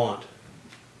anything we want.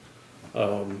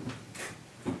 Of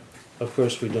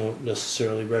course, we don't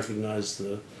necessarily recognize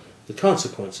the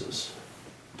consequences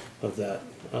of that,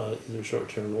 either short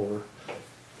term or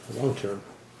long term,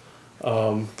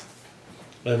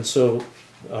 and so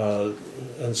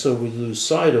we lose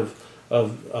sight of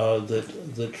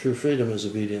that true freedom is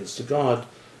obedience to God,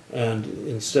 and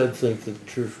instead think that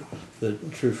true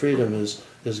freedom is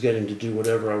getting to do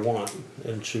whatever I want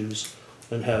and choose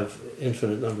and have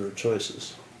infinite number of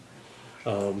choices.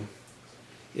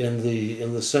 In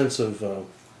the sense of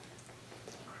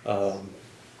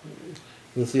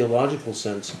in the theological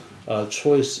sense,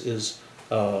 choice is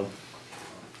there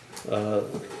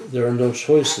are no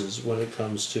choices when it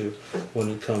comes to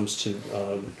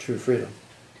true freedom.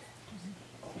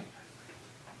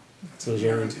 It's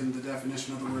inherent in the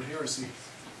definition of the word heresy.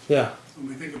 Yeah. When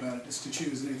we think about it, it's to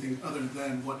choose anything other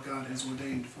than what God has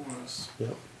ordained for us.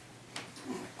 Yep.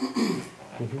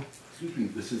 Excuse me,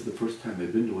 this is the first time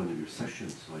I've been to one of your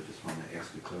sessions, so I just want to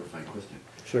ask a clarifying question.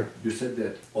 Sure. You said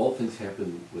that all things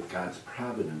happen with God's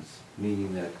providence,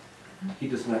 meaning that He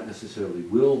does not necessarily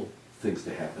will things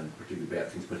to happen, particularly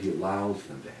bad things, but He allows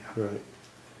them to happen. Right.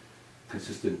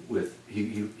 Consistent with,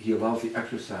 He allows the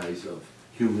exercise of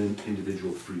human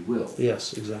individual free will.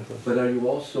 Yes, exactly. But are you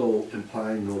also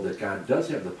implying, though, that God does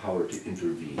have the power to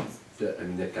intervene?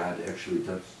 That God actually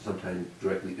does sometimes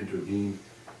directly intervene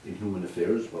in human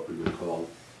affairs, what we would call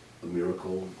a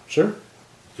miracle? Sure.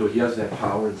 So he has that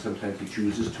power, and sometimes he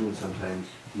chooses to, and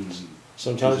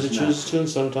sometimes he chooses to, and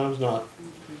sometimes not.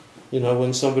 You know,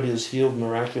 when somebody is healed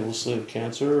miraculously of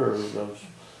cancer or of,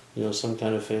 you know, some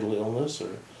kind of fatal illness,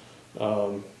 or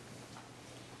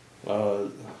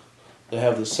they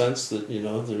have the sense that, you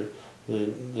know,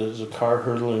 there's a car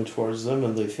hurtling towards them,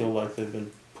 and they feel like they've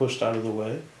been pushed out of the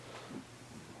way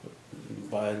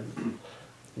by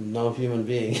no human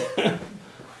being.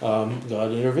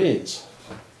 God intervenes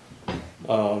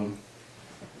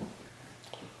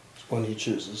when he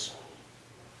chooses.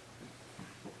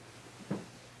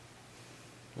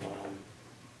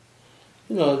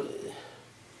 You know,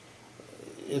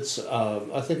 it's,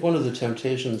 I think one of the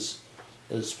temptations,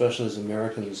 especially as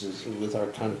Americans, is with our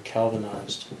kind of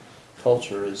Calvinized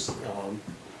culture, is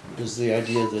the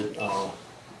idea that,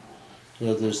 you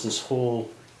know, there's this whole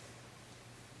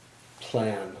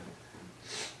plan.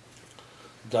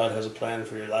 God has a plan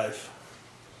for your life.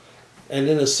 And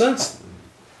in a sense,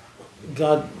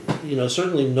 God, you know,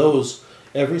 certainly knows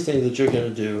everything that you're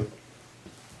going to do.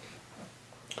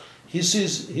 He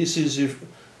sees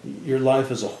your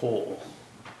life as a whole,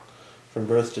 from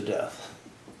birth to death,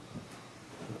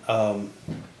 and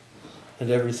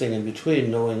everything in between,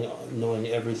 knowing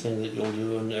everything that you'll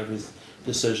do and every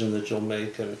decision that you'll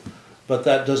make, but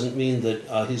that doesn't mean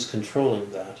that he's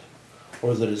controlling that,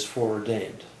 or that it's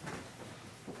foreordained.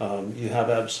 You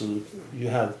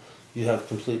have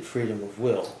complete freedom of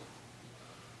will,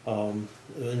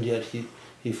 and yet he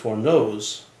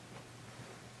foreknows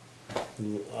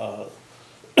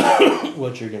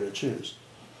what you're going to choose.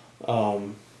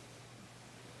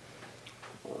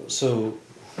 So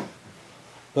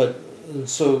to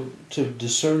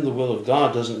discern the will of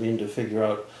God doesn't mean to figure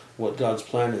out what God's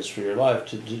plan is for your life.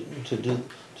 To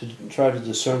try to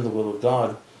discern the will of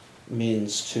God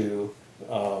means to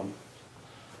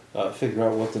figure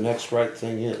out what the next right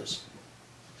thing is.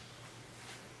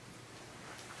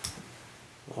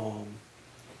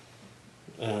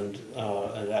 And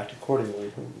act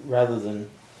accordingly, rather than,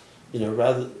 you know,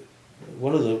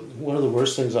 one of the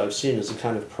worst things I've seen is a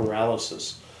kind of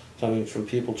paralysis coming from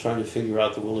people trying to figure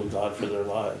out the will of God for their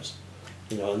lives,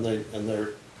 you know, and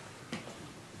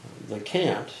they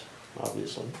can't,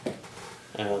 obviously,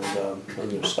 and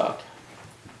they're stuck.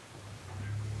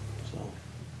 So.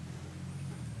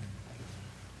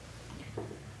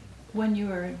 When you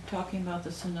were talking about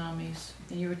the tsunamis,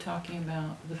 and you were talking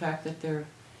about the fact that there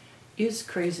is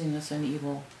craziness and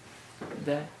evil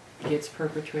that gets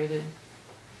perpetrated,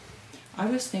 I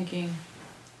was thinking,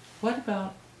 what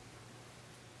about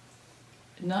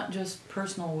not just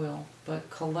personal will, but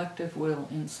collective will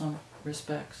in some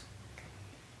respects?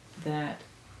 That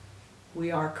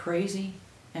we are crazy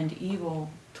and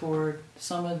evil toward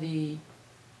some of the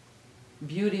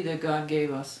beauty that God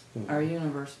gave us, our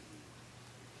universe,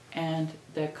 and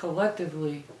that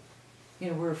collectively, you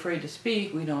know, we're afraid to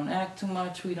speak, we don't act too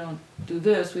much, we don't do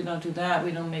this, we don't do that,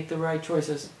 we don't make the right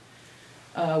choices.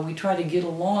 We try to get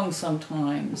along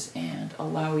sometimes and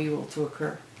allow evil to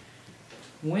occur.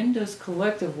 When does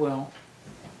collective will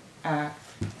act?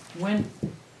 When,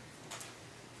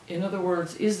 in other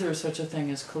words, is there such a thing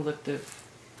as collective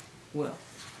will,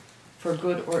 for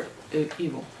good or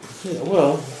evil? Yeah,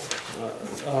 well,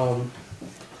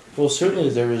 certainly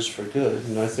there is for good,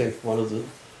 and I think there's a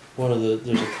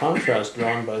contrast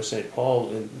drawn by St.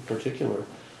 Paul in particular,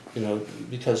 you know,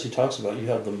 because he talks about you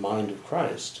have the mind of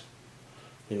Christ,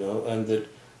 you know, and that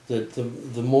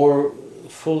the more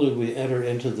fully we enter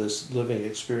into this living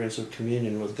experience of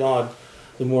communion with God,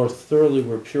 the more thoroughly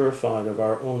we're purified of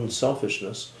our own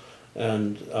selfishness,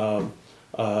 and the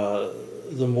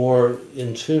more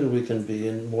in tune we can be,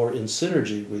 and more in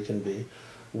synergy we can be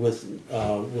with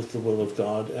the will of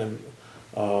God, and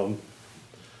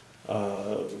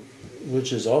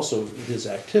which is also his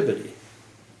activity.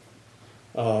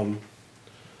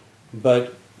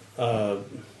 But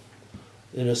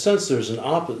in a sense, there's an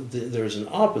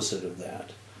opposite of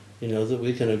that, you know, that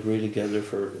we can agree together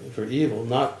for evil,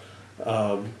 not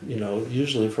you know,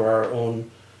 usually for our own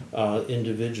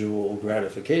individual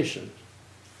gratification,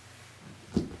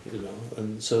 you know,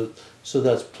 and so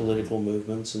that's political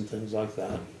movements and things like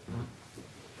that.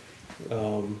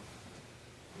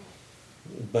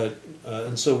 But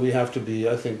and so we have to be,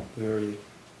 I think, very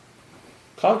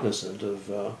cognizant of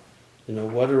you know,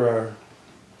 what are our,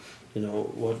 you know,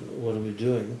 what are we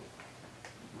doing,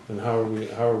 and how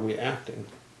are we acting?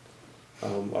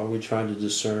 Are we trying to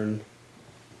discern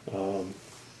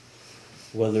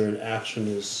whether an action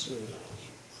is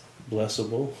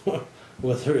blessable,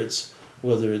 whether it's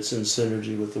in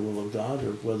synergy with the will of God,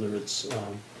 or whether it's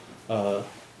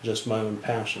just my own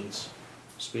passions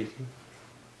speaking.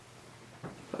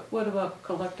 But what about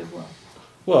collective will?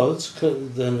 Well, it's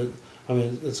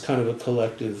kind of a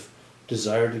collective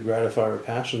desire to gratify our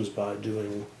passions by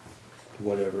doing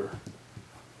whatever.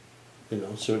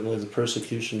 Certainly the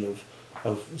persecution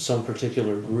of some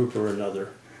particular group or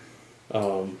another,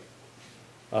 or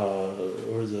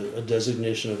a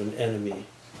designation of an enemy.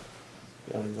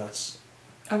 That's.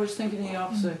 I was thinking the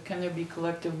opposite. Can there be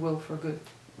collective will for good?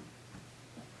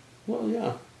 Well,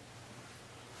 yeah.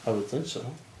 I would think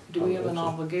so. Do we have an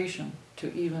obligation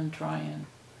to even try and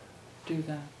do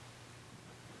that?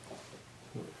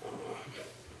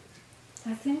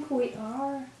 I think we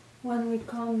are when we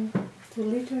come to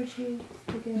liturgy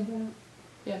together.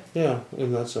 Yeah. Yeah,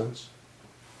 in that sense.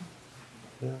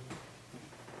 Yeah.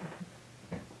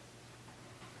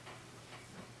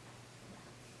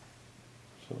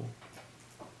 So.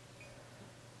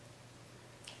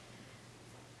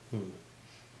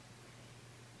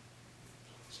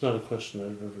 It's not a question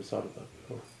I've ever thought about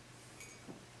before.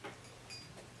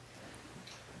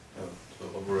 To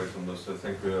elaborate on this, I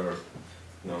think we are,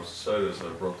 societies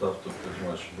are brought up to pretty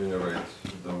much venerate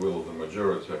the will of the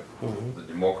majority, the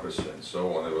democracy and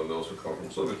so on. Even those who come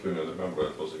from Soviet Union, remember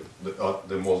it was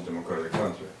the most democratic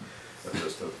country. At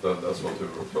least that's what we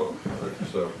were taught. Right?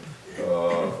 So,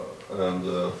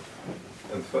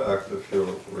 in fact, if you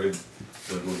read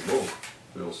the good book,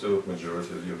 you'll see that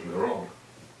majority is usually wrong.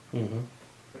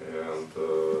 And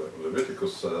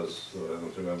Leviticus says, I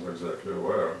don't remember exactly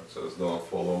where, it says, don't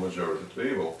follow majority to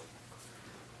evil.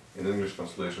 In English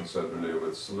translations, I believe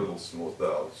it's a little smoothed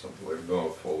out, something like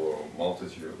don't follow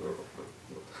multitude.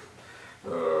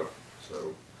 So,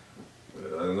 I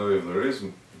don't know if there is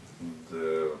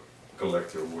the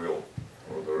collective will,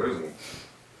 or there isn't,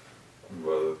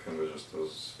 but it can be just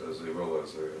as evil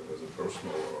as a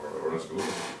personal, or as good as a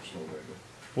personal, maybe.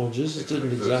 Well, Jesus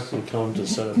didn't exactly come to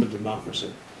set up a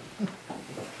democracy.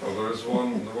 Well, there was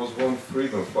one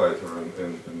freedom fighter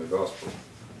in the gospel,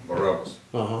 Barabbas.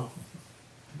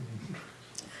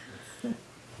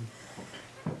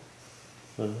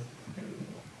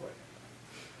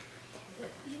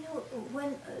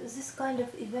 When this kind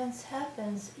of events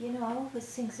happens, I always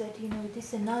think that, it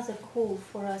is another call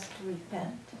for us to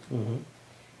repent.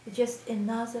 Just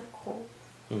another call.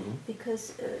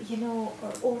 Because,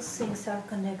 all things are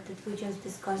connected. We just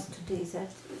discussed today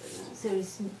that there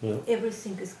is,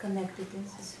 everything is connected in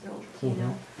this world,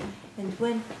 And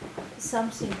when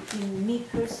something in me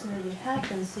personally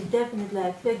happens, it definitely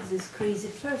affects this crazy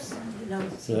person,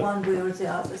 one way or the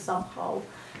other somehow,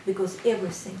 because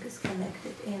everything is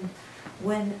connected. And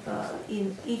when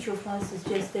in each of us is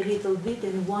just a little bit,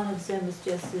 and one of them is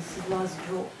just this last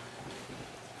drop.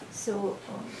 So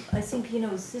I think,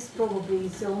 this probably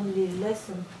is the only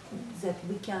lesson that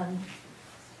we can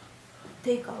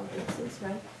take out of this,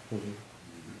 right?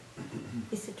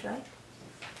 Is it right?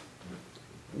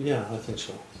 Yeah, I think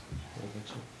so.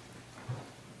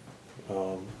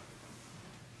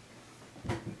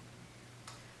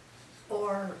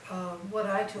 Or what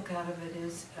I took out of it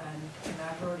is, and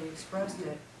I've already expressed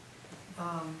it,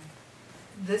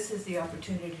 this is the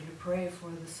opportunity to pray for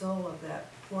the soul of that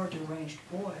poor deranged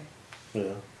boy.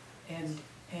 Yeah.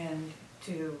 And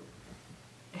to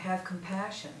have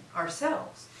compassion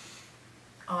ourselves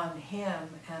on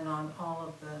him and on all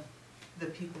of the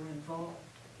people involved.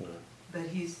 But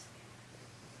he's,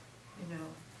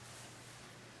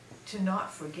 to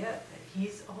not forget that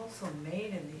he's also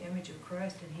made in the image of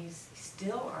Christ, and he's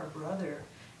still our brother,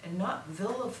 and not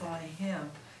vilify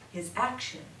him, his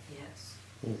action, yes,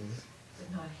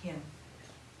 but not him.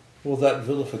 Well, that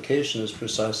vilification is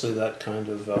precisely that kind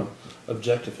of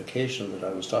objectification that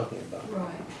I was talking about.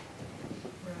 Right.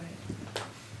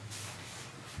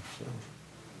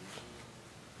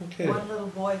 Okay. One little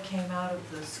boy came out of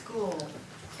the school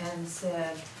and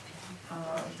said,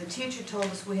 the teacher told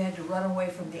us we had to run away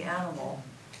from the animal,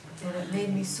 and it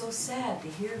made me so sad to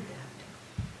hear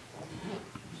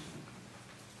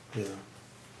that. Yeah.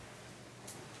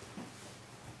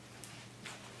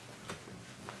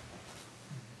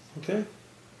 Okay.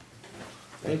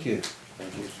 Thank you.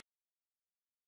 Thank you.